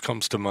now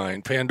comes to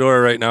mind.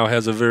 Pandora right now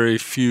has a very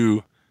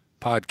few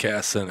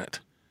podcasts in it.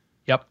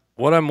 Yep.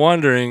 What I'm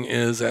wondering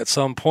is at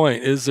some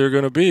point, is there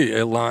going to be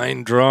a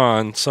line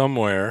drawn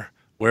somewhere,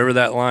 wherever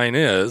that line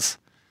is,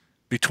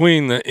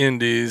 between the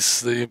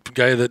indies, the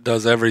guy that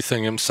does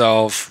everything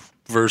himself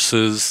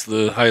versus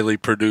the highly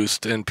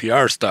produced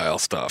NPR style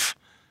stuff?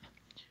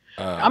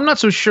 I'm not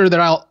so sure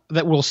that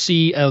we'll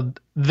see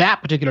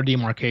that particular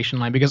demarcation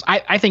line, because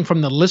I think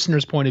from the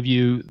listener's point of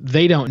view,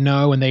 they don't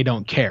know and they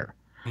don't care.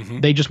 Mm-hmm.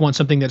 They just want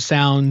something that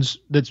sounds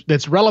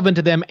that's relevant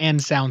to them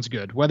and sounds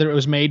good, whether it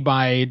was made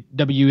by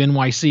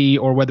WNYC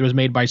or whether it was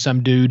made by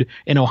some dude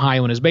in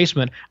Ohio in his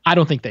basement. I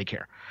don't think they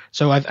care.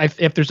 So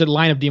if there's a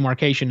line of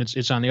demarcation,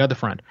 it's on the other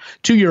front.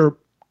 To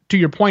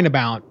your point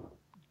about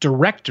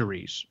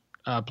directories,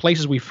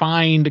 places we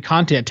find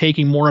content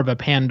taking more of a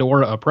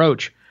Pandora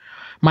approach,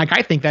 Mike,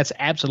 I think that's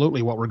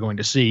absolutely what we're going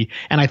to see.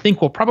 And I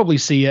think we'll probably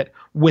see it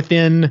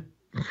within,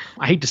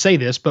 I hate to say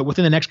this, but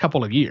within the next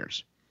couple of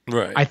years.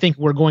 Right. I think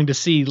we're going to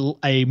see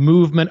a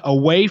movement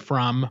away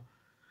from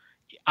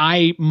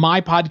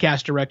my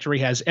podcast directory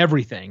has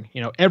everything,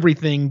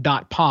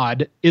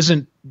 everything.pod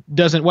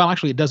doesn't, well,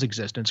 actually it does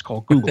exist and it's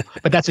called Google,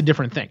 but that's a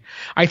different thing.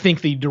 I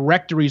think the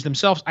directories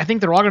themselves, I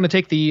think they're all going to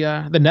take the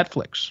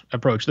Netflix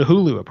approach, the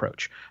Hulu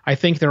approach. I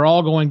think they're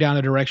all going down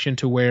a direction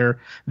to where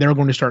they're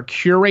going to start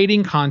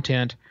curating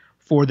content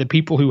for the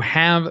people who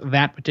have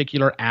that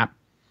particular app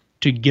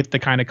to get the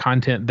kind of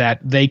content that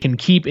they can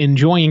keep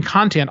enjoying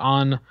content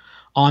on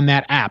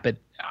that app.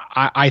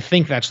 I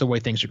think that's the way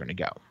things are going to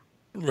go.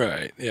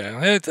 Right.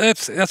 Yeah.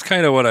 That's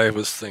kind of what I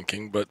was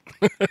thinking, but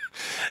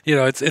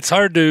it's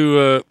hard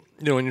to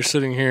when you're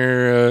sitting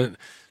here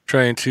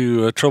trying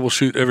to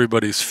troubleshoot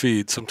everybody's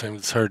feed.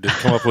 Sometimes it's hard to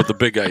come up with the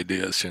big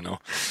ideas.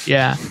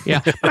 Yeah.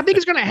 But I think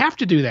it's going to have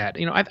to do that.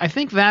 I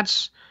think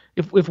that's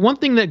if one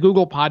thing that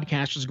Google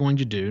Podcast is going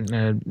to do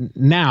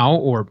now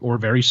or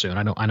very soon.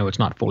 I know it's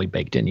not fully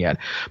baked in yet,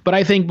 but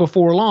I think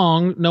before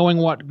long, knowing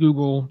what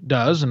Google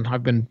does, and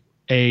I've been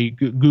a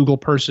Google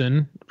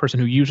person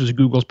who uses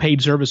Google's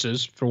paid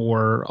services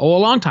for a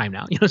long time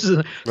now. This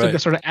is like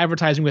sort of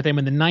advertising with them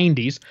in the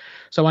 90s.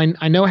 So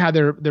I know how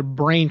their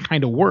brain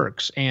kind of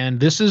works. And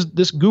this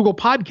Google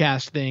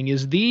Podcast thing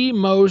is the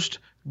most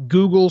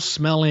Google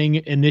smelling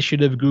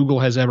initiative Google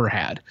has ever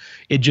had.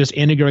 It just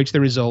integrates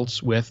the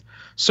results with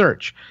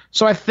search.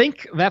 So I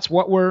think that's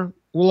what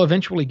we'll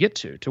eventually get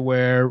to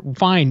where,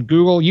 fine,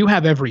 Google, you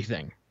have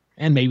everything.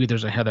 And maybe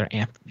there's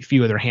a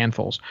few other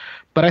handfuls.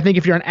 But I think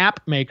if you're an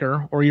app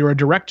maker or you're a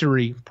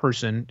directory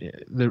person,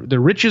 the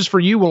riches for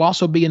you will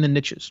also be in the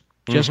niches.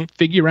 Just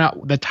figure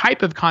out the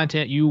type of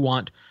content you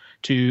want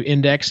to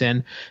index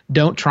and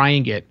don't try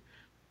and get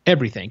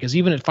everything. Because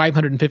even at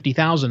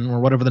 550,000 or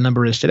whatever the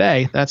number is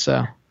today, that's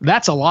a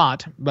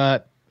lot.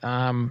 But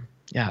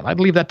I'd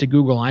leave that to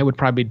Google. I would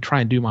probably try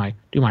and do my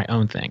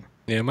own thing.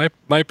 Yeah,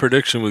 my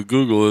prediction with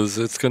Google is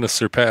it's going to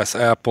surpass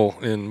Apple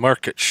in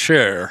market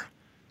share.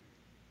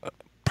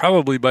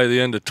 Probably by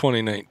the end of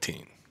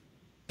 2019.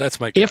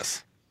 That's my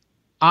guess.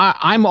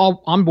 I'm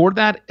all on board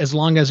that as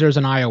long as there's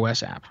an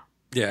iOS app.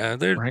 Yeah,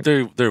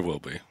 there will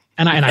be.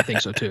 And I think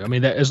so too. I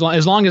mean, as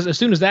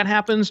soon as that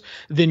happens,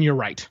 then you're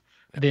right.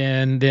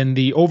 Then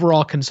the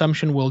overall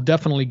consumption will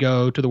definitely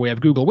go to the way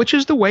of Google, which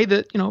is the way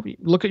that,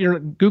 look at your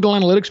Google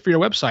Analytics for your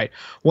website.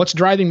 What's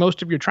driving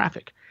most of your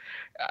traffic?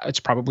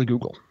 It's probably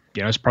Google.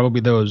 It's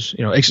probably those,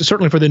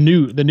 certainly for the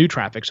new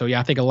traffic. So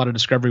I think a lot of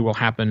discovery will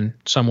happen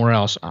somewhere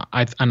else.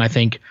 I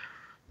think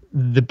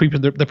the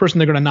person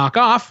they're going to knock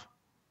off,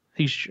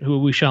 who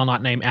we shall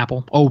not name,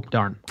 Apple. Oh,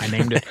 darn, I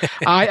named it.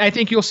 I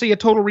think you'll see a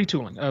total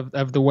retooling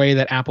of the way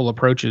that Apple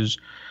approaches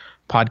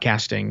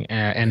podcasting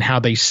and how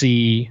they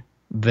see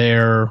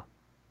their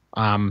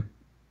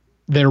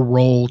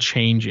role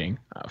changing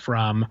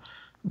from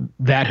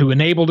that who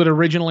enabled it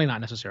originally, not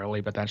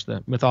necessarily, but that's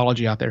the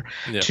mythology out there,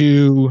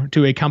 to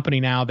a company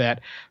now that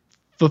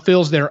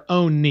fulfills their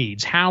own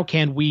needs. How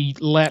can this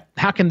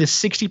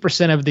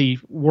 60% of the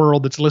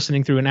world that's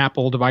listening through an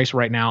Apple device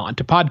right now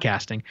onto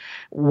podcasting,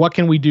 what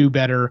can we do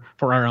better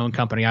for our own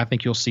company? I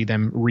think you'll see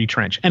them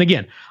retrench. And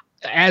again,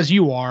 as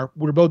you are,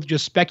 we're both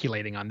just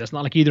speculating on this.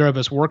 Not like either of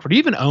us work for. Do you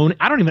even own?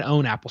 I don't even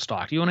own Apple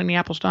stock. Do you own any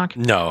Apple stock?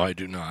 No, I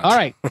do not. All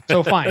right,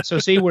 so fine. So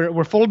see,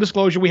 we're full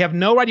disclosure. We have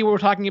no idea what we're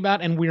talking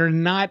about, and we're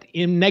not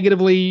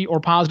negatively or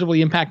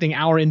positively impacting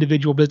our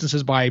individual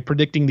businesses by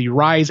predicting the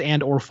rise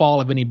and or fall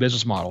of any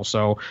business model.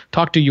 So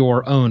talk to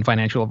your own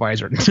financial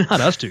advisor,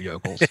 not us two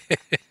yokels.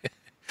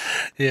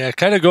 Yeah,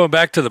 kind of going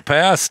back to the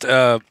past.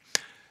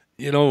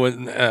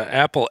 When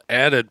Apple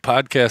added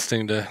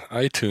podcasting to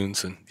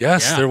iTunes, and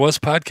there was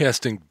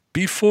podcasting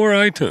before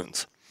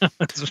iTunes.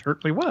 It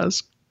certainly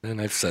was. And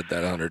I've said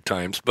that 100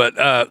 times. But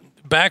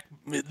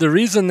the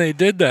reason they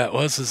did that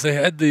was they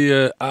had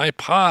the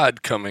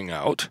iPod coming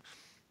out.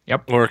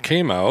 Yep. Or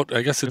came out.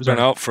 I guess it's been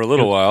out for a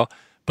little while.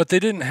 But they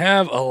didn't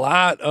have a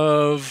lot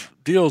of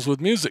deals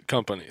with music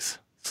companies.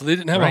 So they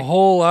didn't have a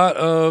whole lot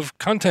of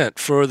content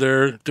for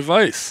their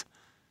device.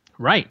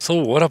 Right.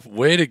 So what a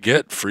way to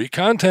get free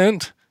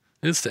content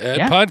is to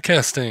add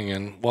podcasting,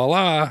 and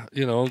voila,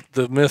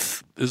 the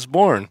myth is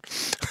born.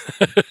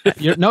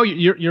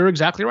 You're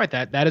exactly right.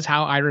 That is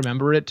how I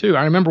remember it too.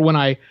 I remember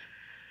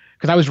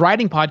because I was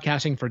writing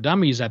Podcasting for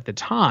Dummies at the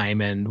time,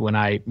 and when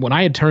I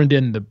had turned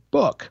in the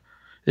book,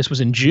 this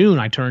was in June.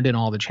 I turned in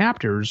all the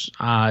chapters.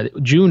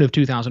 June of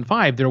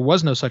 2005. There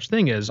was no such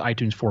thing as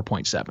iTunes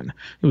 4.7.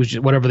 It was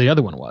just whatever the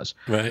other one was.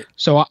 Right.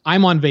 So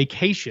I'm on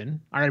vacation.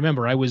 I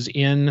remember I was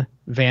in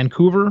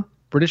Vancouver,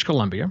 British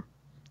Columbia.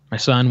 My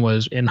son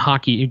was in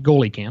hockey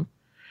goalie camp,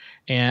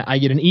 and I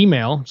get an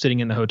email sitting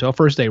in the hotel.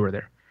 First day we're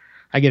there.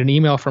 I get an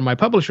email from my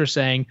publisher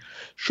saying,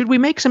 should we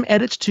make some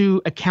edits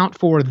to account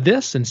for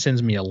this? And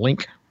sends me a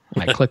link.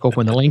 And I click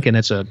open the link, and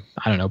it's a,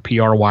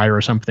 PR wire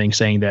or something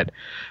saying that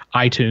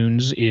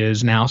iTunes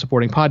is now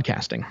supporting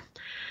podcasting.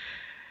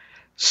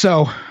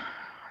 So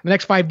the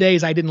next 5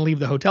 days, I didn't leave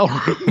the hotel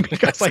room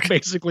because I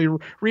basically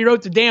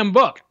rewrote the damn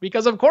book,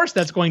 because of course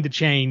that's going to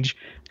change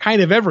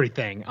kind of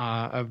everything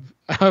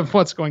of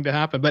what's going to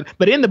happen.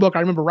 But in the book,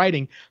 I remember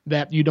writing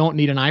that you don't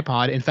need an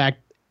iPod. In fact,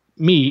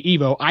 me,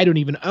 Evo, I don't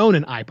even own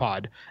an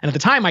iPod. And at the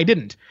time I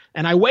didn't.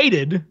 And I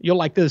waited, you'll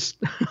like this,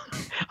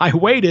 I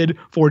waited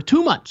for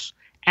 2 months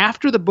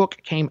after the book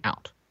came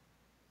out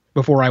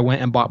before I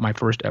went and bought my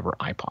first ever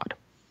iPod.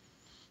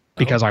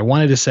 Because I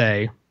wanted to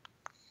say,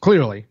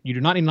 clearly, you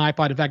do not need an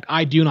iPod. In fact,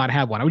 I do not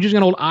have one. I was using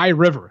an old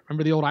iRiver.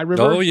 Remember the old iRiver?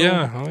 Oh,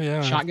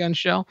 yeah. Shotgun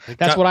shell?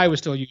 That's what I was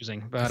still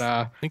using. But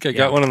I think I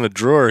got one in the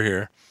drawer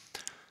here.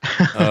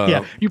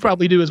 Yeah, you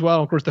probably do as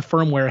well. Of course, the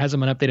firmware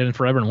hasn't been updated in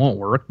forever and won't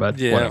work, but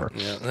whatever.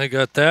 Yeah, I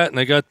got that, and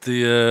I got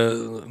the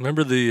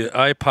remember the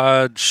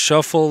iPod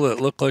Shuffle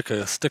that looked like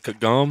a stick of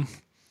gum?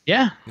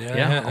 Yeah.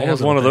 I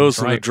have one of those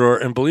in the drawer,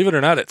 and believe it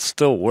or not, it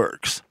still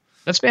works.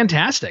 That's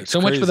fantastic. It's so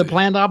crazy. Much for the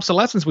planned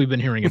obsolescence we've been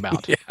hearing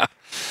about. Yeah,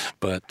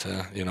 but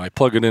I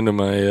plug it into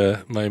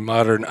my my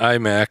modern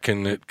iMac,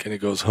 and it kind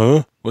of goes,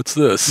 "Huh? What's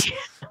this?"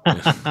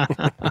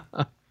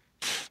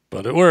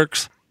 But it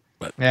works.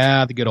 But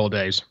yeah, the good old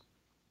days.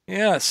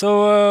 Yeah.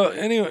 So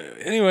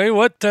anyway,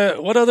 what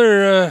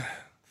other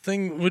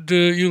thing would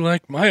you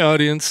like my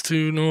audience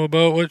to know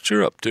about what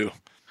you're up to?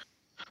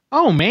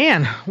 Oh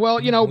man, well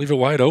leave it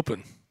wide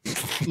open.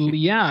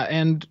 Yeah,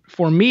 and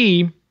for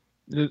me,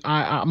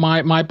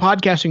 my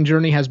podcasting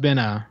journey has been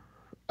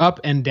up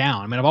and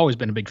down. I mean, I've always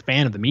been a big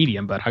fan of the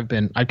medium, but I've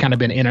kind of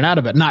been in and out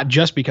of it, not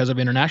just because of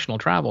international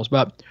travels.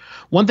 But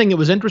one thing that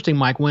was interesting,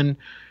 Mike, when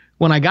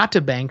I got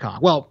to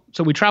Bangkok,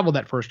 so we traveled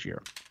that first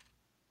year.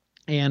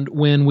 And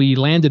when we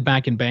landed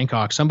back in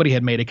Bangkok, somebody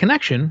had made a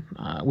connection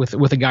with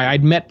a guy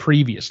I'd met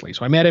previously.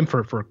 So I met him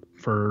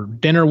for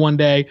dinner one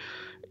day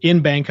in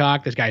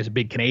Bangkok. This guy is a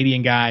big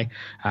Canadian guy.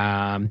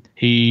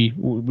 He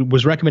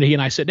was recommended he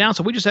and I sit down.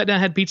 So we just sat down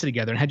and had pizza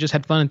together and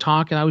had fun and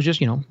talk. And I was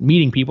just,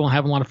 meeting people and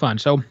having a lot of fun.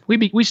 So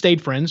we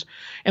stayed friends.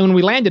 And when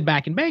we landed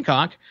back in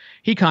Bangkok,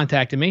 he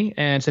contacted me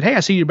and said, "Hey, I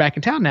see you're back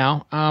in town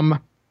now.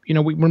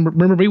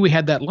 We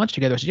had that lunch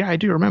together." I said, "Yeah, I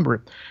do remember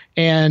it."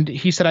 And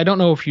he said, "I don't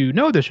know if you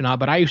know this or not,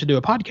 but I used to do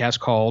a podcast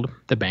called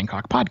the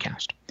Bangkok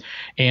Podcast.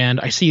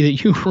 And I see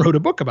that you wrote a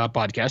book about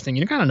podcasting.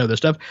 You kind of know this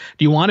stuff.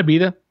 Do you want to be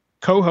the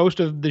co-host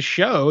of the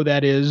show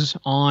that is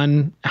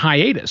on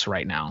hiatus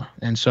right now?"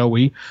 And so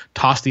we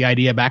tossed the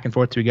idea back and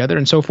forth together.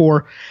 And so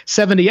for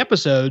 70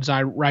 episodes,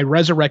 I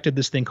resurrected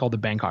this thing called the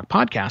Bangkok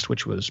Podcast,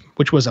 which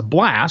was a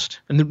blast.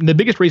 And the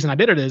biggest reason I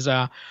did it is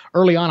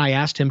early on, I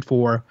asked him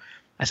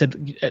I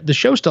said, "The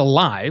show's still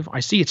live. I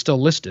see it's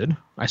still listed.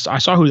 I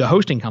saw who the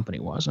hosting company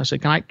was." And I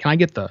said, can I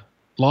get the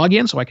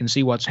login so I can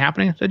see what's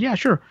happening?" I said, "Yeah,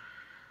 sure."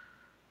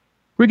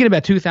 We get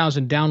about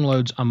 2,000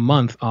 downloads a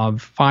month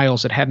of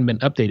files that hadn't been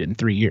updated in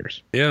 3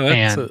 years.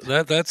 Yeah,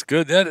 that's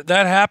good. That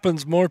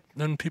happens more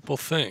than people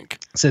think.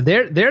 So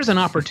there's an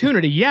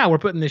opportunity. Yeah, we're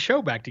putting the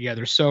show back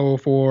together. So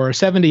for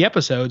 70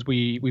 episodes,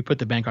 we put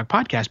the Bangkok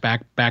Podcast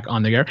back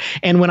on the air.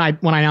 And when I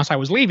announced I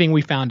was leaving,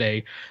 we found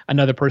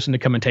another person to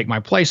come and take my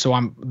place.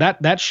 So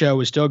that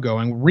show is still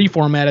going,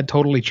 reformatted,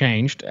 totally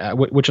changed,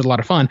 which is a lot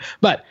of fun.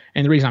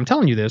 And the reason I'm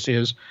telling you this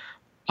is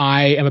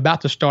I am about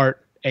to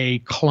start a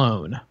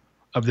clone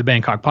of the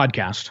Bangkok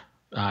Podcast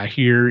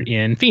here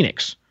in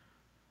Phoenix.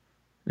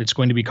 It's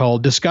going to be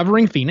called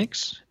Discovering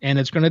Phoenix, and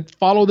it's going to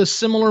follow the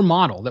similar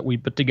model that we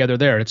put together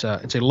there. It's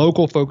a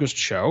local focused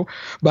show,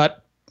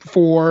 but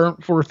for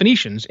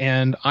Phoenicians,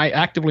 and I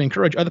actively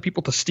encourage other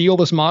people to steal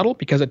this model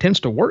because it tends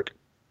to work.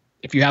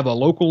 If you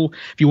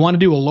want to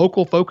do a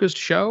local focused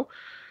show,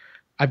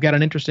 I've got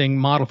an interesting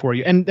model for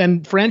you.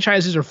 And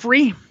franchises are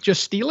free.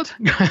 Just steal it.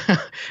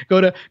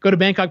 Go to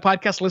Bangkok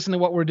Podcast, listen to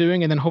what we're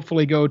doing, and then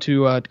hopefully go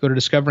to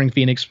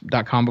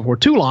discoveringphoenix.com before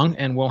too long,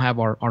 and we'll have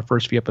our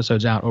first few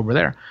episodes out over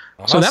there.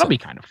 Awesome. So that'll be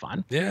kind of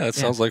fun. Yeah, that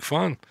sounds like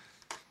fun.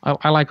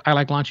 I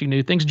like launching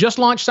new things. Just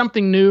launched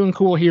something new and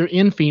cool here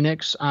in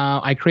Phoenix.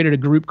 I created a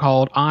group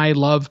called I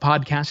Love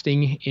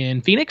Podcasting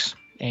in Phoenix,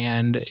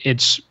 and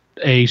it's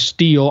a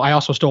steal. I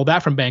also stole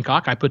that from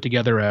Bangkok. I put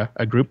together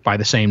a group by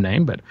the same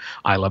name, but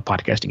I Love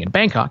Podcasting in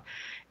Bangkok.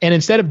 And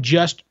instead of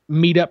just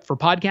meetup for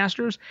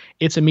podcasters,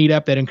 it's a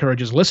meetup that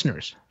encourages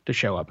listeners to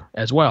show up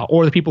as well,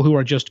 or the people who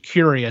are just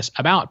curious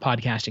about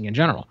podcasting in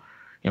general.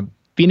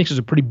 Phoenix is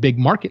a pretty big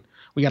market.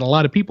 We got a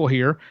lot of people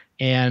here,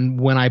 and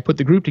when I put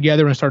the group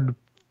together and started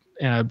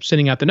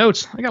sending out the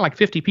notes, I got like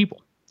 50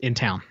 people in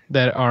town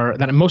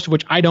that most of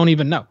which I don't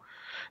even know,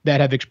 that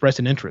have expressed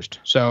an interest.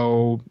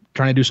 So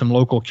trying to do some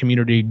local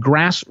community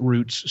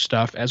grassroots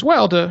stuff as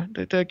well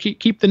to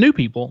keep the new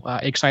people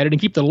excited and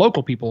keep the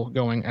local people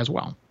going as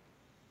well.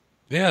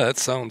 Yeah, that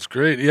sounds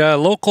great. Yeah,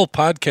 local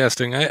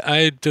podcasting.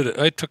 I did it.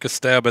 I took a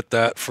stab at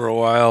that for a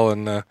while,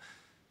 and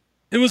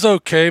it was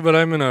okay, but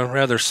I'm in a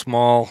rather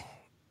small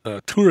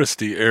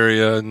touristy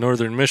area in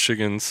northern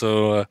Michigan,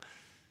 so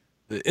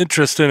the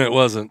interest in it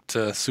wasn't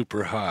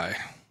super high.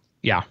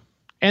 Yeah.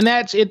 And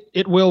that's it.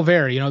 It will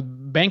vary.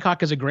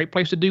 Bangkok is a great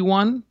place to do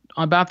one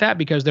about that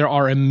because there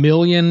are 1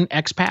 million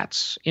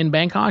expats in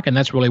Bangkok, and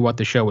that's really what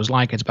the show is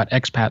like. It's about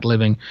expat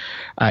living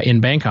in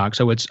Bangkok.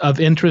 So it's of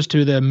interest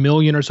to the 1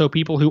 million or so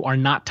people who are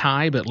not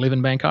Thai but live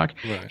in Bangkok.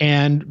 Right.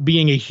 And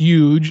being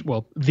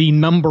the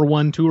number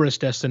one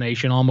tourist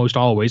destination almost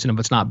always, and if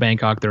it's not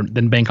Bangkok,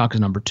 then Bangkok is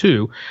number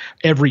 2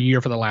 every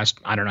year for the last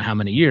I don't know how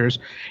many years.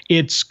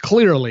 It's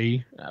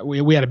clearly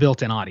we had a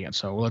built-in audience.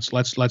 So let's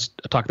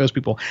talk to those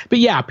people. But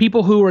yeah,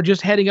 people who are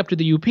just heading up to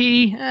the UP,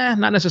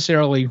 not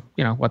necessarily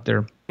what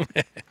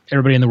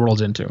everybody in the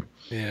world's into.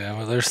 Yeah,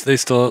 well, they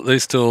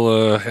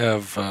still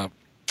have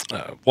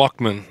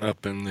Walkman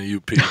up in the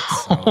UP.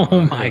 So,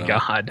 Oh my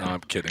God! No,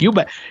 I'm kidding.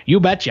 You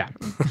betcha.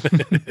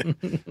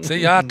 Say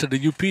yeah to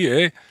the UP,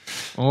 eh?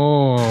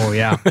 Oh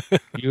yeah,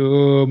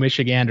 you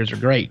Michiganders are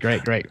great.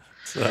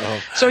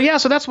 So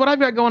that's what I've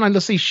got going on.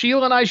 Let's see,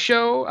 Sheila and I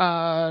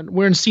show.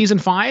 We're in season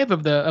 5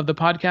 of the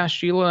podcast.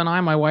 Sheila and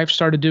I, my wife,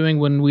 started doing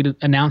when we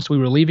announced we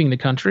were leaving the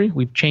country.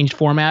 We've changed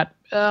format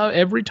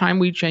every time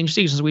we change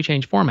seasons. We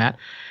change format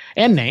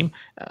and name.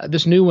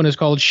 This new one is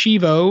called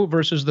Shivo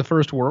versus the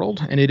First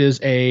World, and it is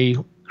a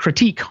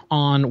critique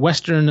on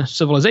Western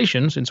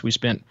civilization. Since we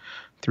spent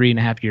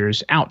 3.5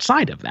 years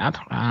outside of that.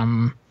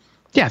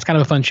 Yeah, it's kind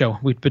of a fun show.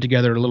 We put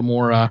together a little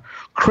more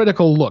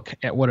critical look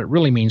at what it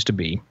really means to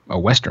be a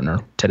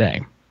Westerner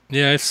today.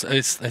 Yeah, I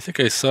think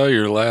I saw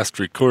your last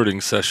recording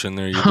session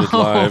there you did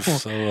live,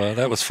 so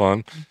that was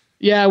fun.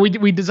 Yeah,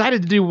 we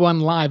decided to do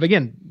one live.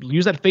 Again,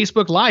 use that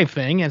Facebook Live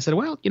thing and said,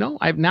 well,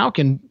 I now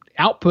can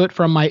output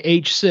from my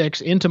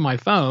H6 into my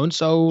phone,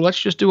 so let's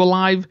just do a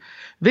live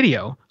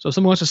video. So if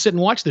someone wants to sit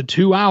and watch the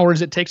 2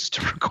 hours it takes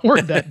to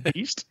record that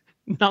beast,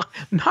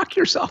 knock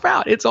yourself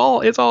out. It's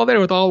all there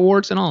with all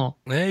warts and all.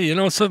 Hey,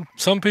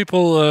 some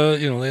people,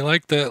 they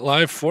like that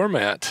live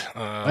format.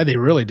 They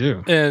really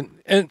do. And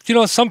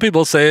some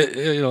people say,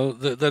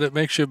 that it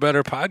makes you a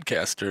better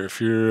podcaster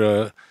if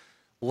you're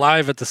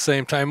live at the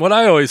same time. What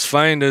I always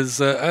find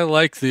is I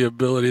like the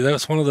ability.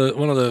 That's one of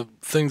the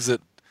things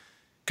that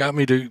got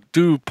me to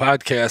do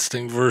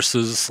podcasting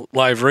versus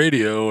live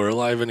radio or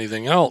live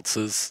anything else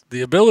is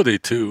the ability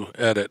to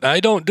edit. I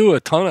don't do a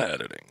ton of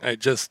editing. I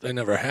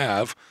never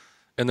have.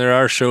 And there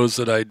are shows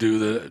that I do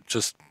that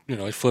just,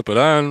 I flip it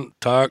on,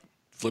 talk,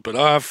 flip it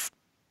off,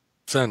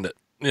 send it,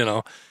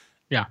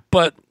 Yeah.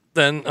 But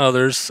then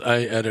others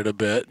I edit a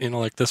bit,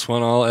 like this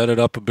one I'll edit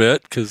up a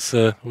bit because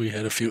we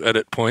had a few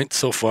edit points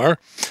so far.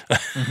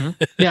 Mm-hmm.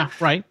 Yeah,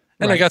 right.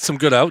 And right. I got some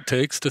good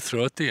outtakes to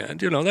throw at the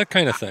end, that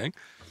kind of thing.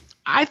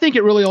 I think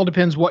it really all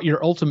depends what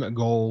your ultimate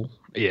goal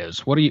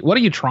is. What are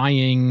you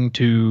trying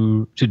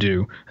to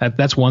do?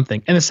 That's one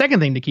thing. And the second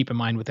thing to keep in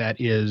mind with that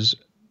is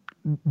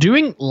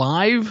doing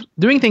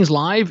things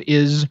live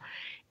is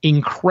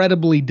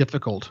incredibly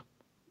difficult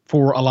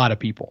for a lot of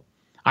people.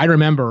 I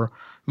remember,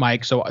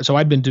 Mike, so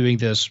I've been doing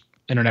this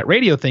internet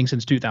radio thing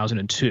since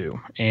 2002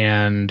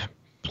 and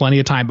plenty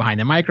of time behind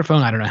the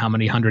microphone. I don't know how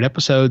many 100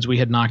 episodes we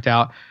had knocked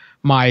out.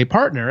 My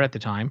partner at the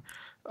time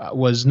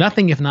was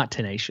nothing if not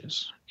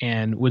tenacious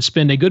and would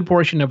spend a good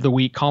portion of the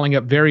week calling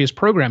up various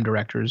program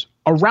directors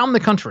around the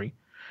country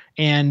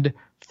and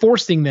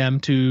forcing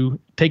them to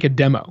take a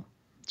demo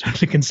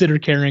to consider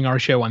carrying our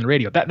show on the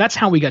radio. That's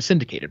how we got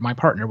syndicated. My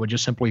partner would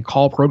just simply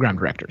call program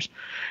directors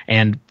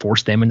and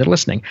force them into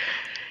listening.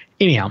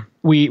 Anyhow,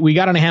 we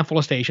got on a handful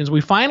of stations.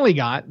 We finally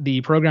got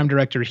the program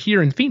director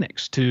here in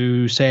Phoenix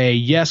to say,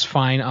 yes,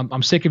 fine,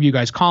 I'm sick of you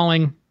guys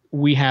calling.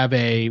 We have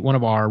one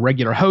of our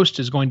regular hosts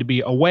is going to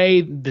be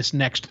away this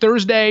next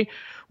Thursday.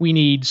 We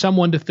need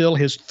someone to fill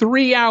his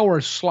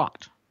 3-hour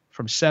slot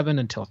from 7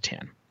 until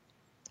 10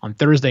 on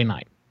Thursday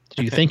night.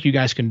 Do you think you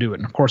guys can do it?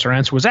 And of course, our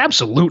answer was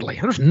absolutely.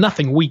 There's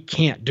nothing we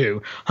can't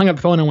do. Hung up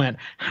the phone and went,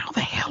 how the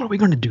hell are we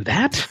going to do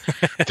that?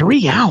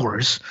 3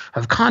 hours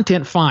of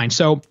content, fine.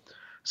 So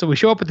we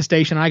show up at the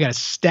station. And I got a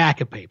stack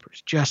of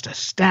papers, just a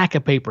stack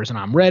of papers. And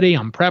I'm ready.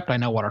 I'm prepped. I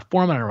know what our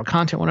format, I know our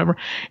content, whatever.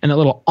 And that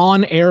little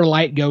on-air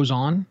light goes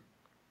on.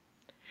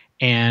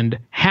 And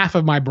half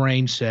of my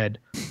brain said,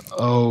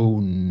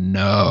 oh,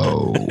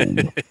 no.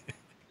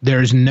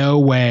 There's no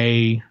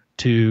way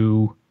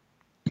to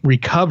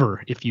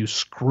recover if you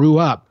screw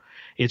up.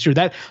 It's your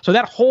so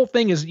that whole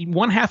thing is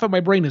one half of my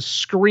brain is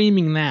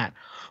screaming that,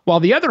 while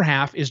the other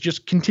half is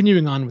just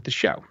continuing on with the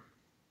show.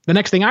 The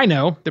next thing I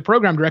know, the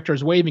program director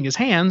is waving his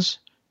hands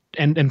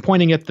and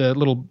pointing at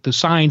the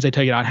signs they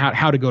tell you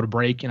how to go to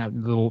break, the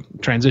little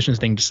transitions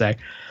thing to say.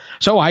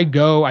 So I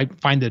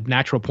find the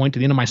natural point to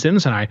the end of my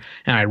sentence, and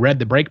I read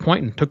the break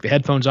point and took the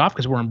headphones off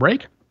because we're on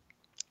break.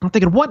 I'm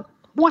thinking, what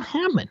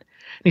happened?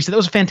 And he said, that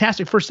was a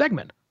fantastic first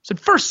segment. I said,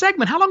 first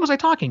segment? How long was I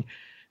talking?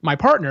 My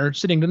partner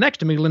sitting next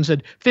to me, Lynn,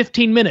 said,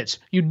 15 minutes.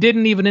 You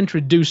didn't even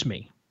introduce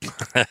me.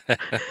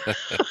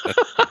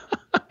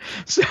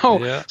 So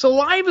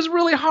live is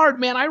really hard,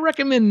 man. I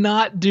recommend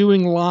not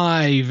doing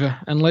live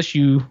unless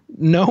you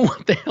know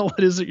what the hell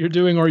it is that you're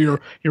doing, or you're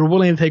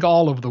willing to take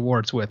all of the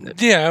warts with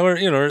it. Yeah, or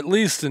at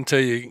least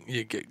until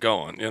you get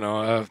going.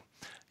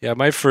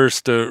 My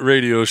first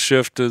radio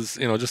shift is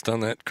just on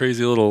that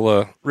crazy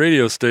little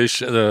radio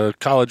station,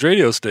 college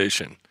radio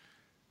station.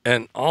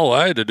 And all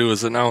I had to do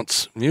was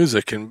announce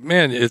music, and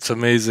man, it's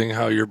amazing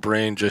how your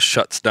brain just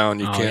shuts down.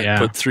 You can't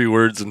put 3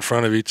 words in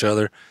front of each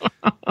other,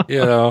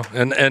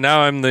 And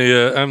now I'm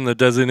the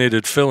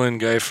designated fill-in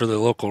guy for the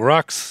local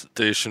rock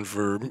station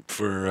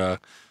for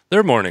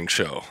their morning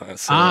show.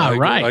 So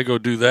I go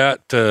do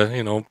that.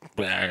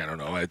 I don't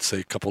know. I'd say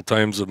a couple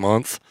times a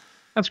month.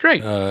 That's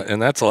great,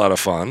 and that's a lot of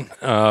fun.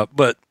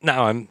 But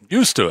now I'm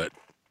used to it.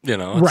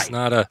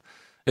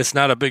 It's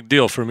not a big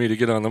deal for me to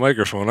get on the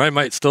microphone. I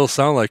might still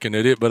sound like an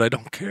idiot, but I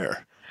don't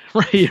care.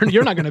 Right.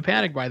 You're not going to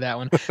panic by that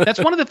one. That's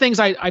one of the things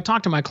I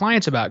talk to my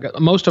clients about.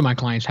 Most of my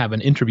clients have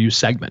an interview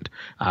segment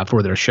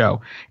for their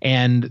show.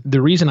 And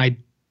the reason I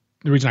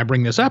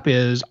bring this up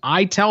is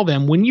I tell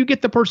them when you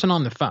get the person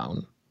on the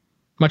phone,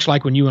 much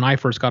like when you and I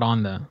first got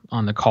on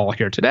the call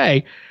here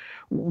today,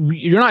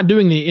 you're not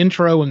doing the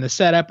intro and the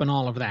setup and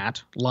all of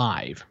that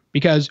live,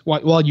 because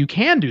while you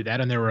can do that,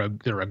 and there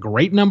are a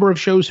great number of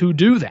shows who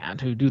do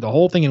that, who do the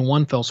whole thing in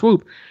one fell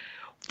swoop,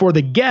 for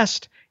the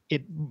guest,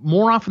 it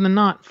more often than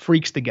not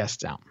freaks the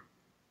guests out,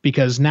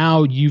 because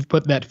now you've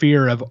put that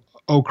fear of,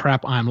 oh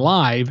crap, I'm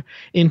live,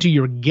 into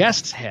your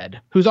guest's head,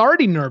 who's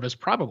already nervous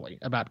probably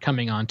about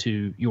coming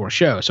onto your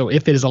show. So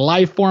if it is a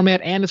live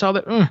format and it's all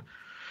that,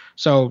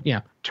 so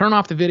yeah, turn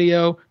off the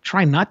video,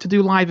 try not to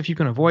do live if you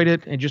can avoid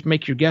it, and just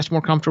make your guest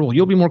more comfortable.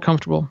 You'll be more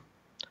comfortable.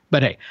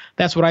 But hey,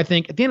 that's what I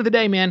think. At the end of the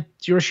day, man,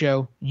 it's your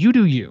show. You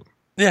do you.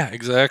 Yeah,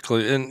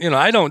 exactly. And,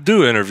 I don't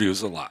do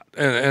interviews a lot.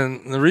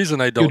 And the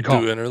reason I don't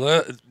do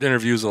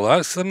interviews a lot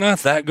is I'm not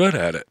that good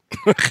at it.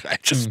 I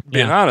just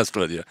being honest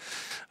with you.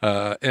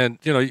 And,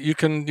 you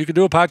can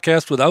do a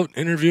podcast without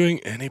interviewing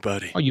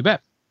anybody. Oh, you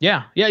bet.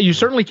 Yeah, you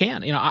certainly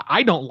can.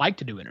 I don't like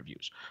to do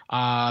interviews.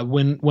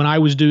 When I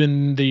was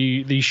doing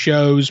the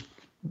shows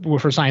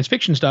for science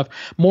fiction stuff,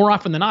 more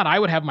often than not, I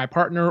would have my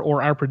partner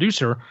or our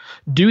producer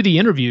do the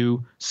interview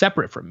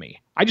separate from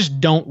me. I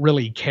just don't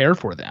really care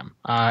for them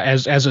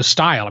as a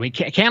style. I mean,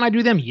 can I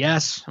do them?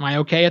 Yes. Am I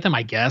okay at them?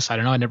 I guess. I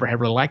don't know. I never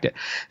have really liked it.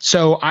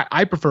 So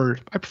I prefer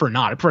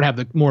not. I prefer to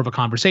have more of a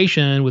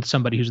conversation with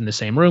somebody who's in the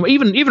same room,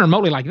 even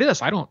remotely like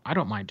this. I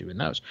don't mind doing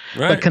those.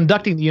 Right. But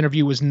conducting the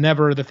interview was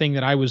never the thing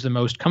that I was the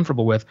most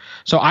comfortable with.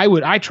 So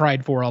I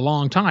tried for a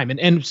long time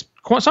and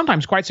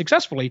sometimes quite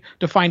successfully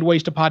to find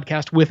ways to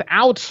podcast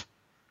without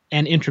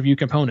an interview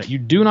component. You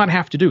do not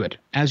have to do it,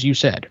 as you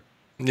said.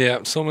 Yeah,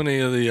 so many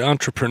of the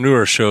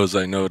entrepreneur shows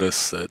I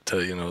notice that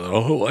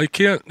I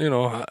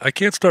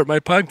can't start my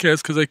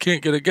podcast because I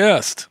can't get a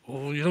guest.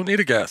 Well, you don't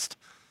need a guest.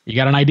 You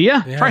got an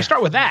idea? Yeah.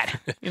 Start with that.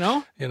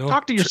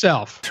 Talk to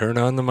yourself. Turn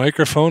on the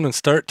microphone and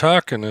start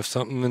talking. If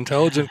something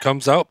intelligent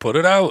comes out, put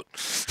it out.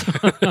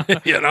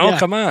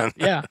 Come on.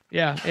 Yeah.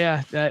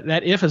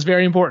 That if is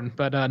very important,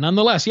 but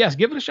nonetheless, yes,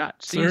 give it a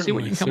shot. See what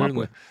you can come up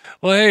with.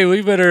 Well, hey,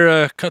 we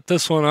better cut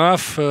this one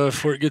off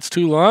before it gets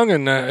too long.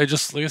 And I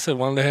just, like I said,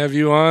 wanted to have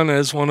you on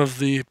as one of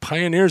the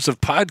pioneers of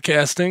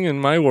podcasting in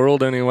my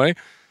world, anyway.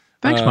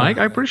 Thanks, Mike.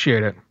 I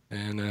appreciate it.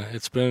 And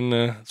it's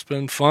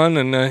been fun.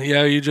 And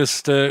you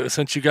just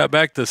since you got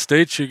back to the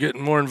States, you're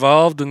getting more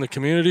involved in the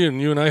community,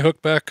 and you and I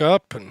hooked back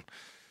up. And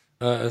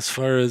as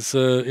far as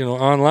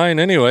online,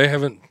 anyway,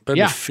 haven't been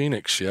to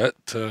Phoenix yet.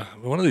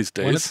 One of these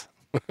days.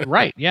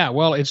 Right. Yeah.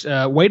 Well, it's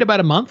wait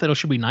about a month. It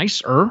should be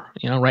nicer.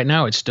 Right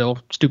now it's still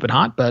stupid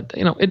hot, but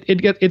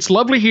it's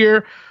lovely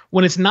here.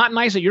 When it's not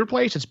nice at your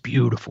place, it's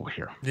beautiful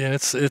here. Yeah.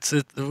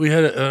 We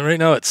had it right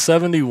now at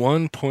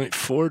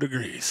 71.4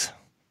 degrees.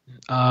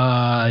 There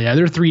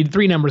are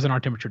three numbers in our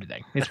temperature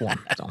today. It's warm.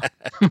 So.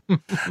 All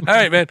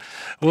right, man.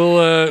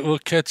 We'll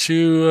catch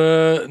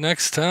you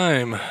next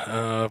time.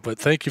 But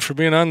thank you for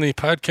being on the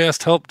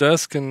podcast help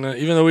desk. And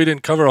even though we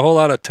didn't cover a whole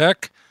lot of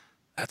tech,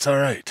 that's all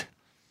right.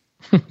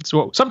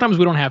 So sometimes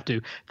we don't have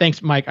to.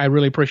 Thanks, Mike. I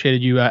really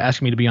appreciated you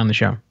asking me to be on the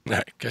show. All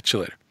right. Catch you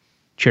later.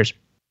 Cheers.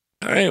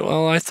 All right.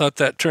 Well, I thought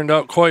that turned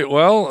out quite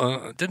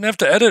well. Didn't have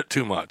to edit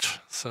too much.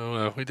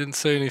 So we didn't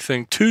say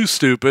anything too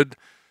stupid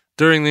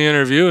during the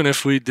interview. And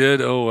if we did,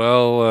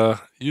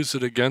 use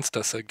it against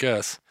us, I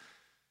guess.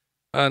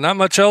 Not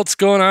much else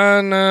going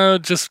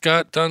on. Just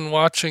got done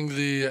watching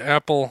the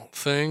Apple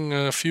thing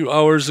a few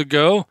hours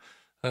ago.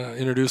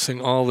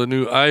 Introducing all the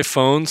new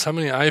iPhones. How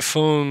many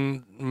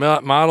iPhone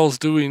models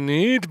do we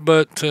need?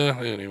 But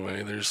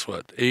anyway, there's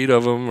 8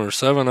 of them or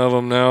 7 of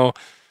them now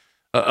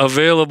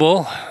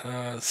available.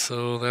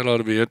 So that ought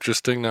to be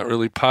interesting. Not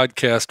really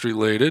podcast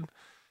related.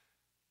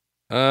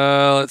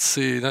 Let's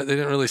see. They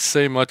didn't really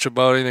say much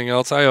about anything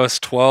else.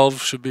 iOS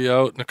 12 should be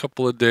out in a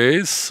couple of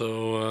days.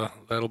 So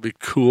that'll be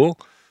cool.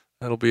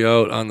 That'll be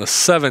out on the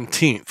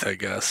 17th, I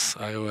guess.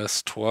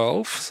 iOS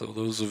 12. So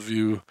those of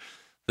you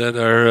that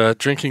are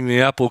drinking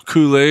the Apple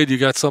Kool-Aid, you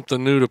got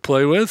something new to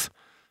play with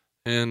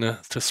and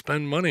to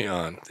spend money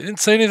on. They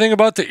didn't say anything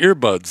about the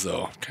earbuds,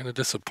 though. Kind of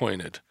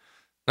disappointed.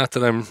 Not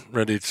that I'm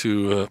ready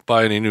to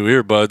buy any new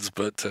earbuds,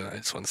 but I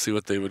just want to see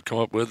what they would come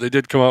up with. They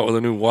did come out with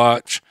a new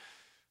watch.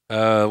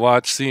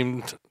 Watch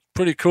seemed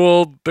pretty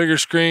cool. Bigger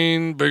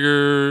screen,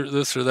 bigger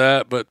this or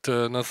that, but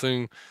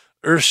nothing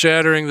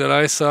earth-shattering that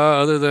I saw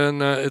other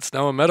than it's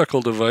now a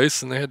medical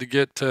device, and they had to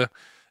get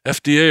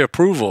FDA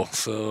approval,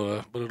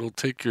 so but it'll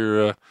take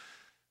your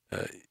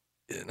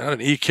not an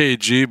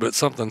EKG, but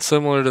something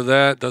similar to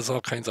that. Does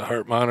all kinds of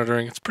heart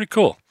monitoring. It's pretty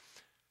cool.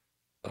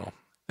 So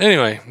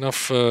anyway,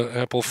 enough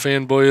Apple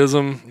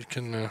fanboyism. You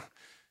can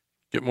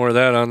get more of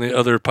that on the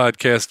other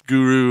podcast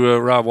guru,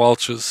 Rob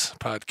Walsh's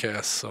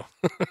podcast. So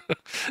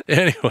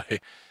anyway,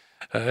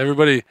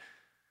 everybody,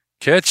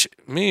 catch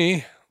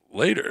me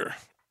later.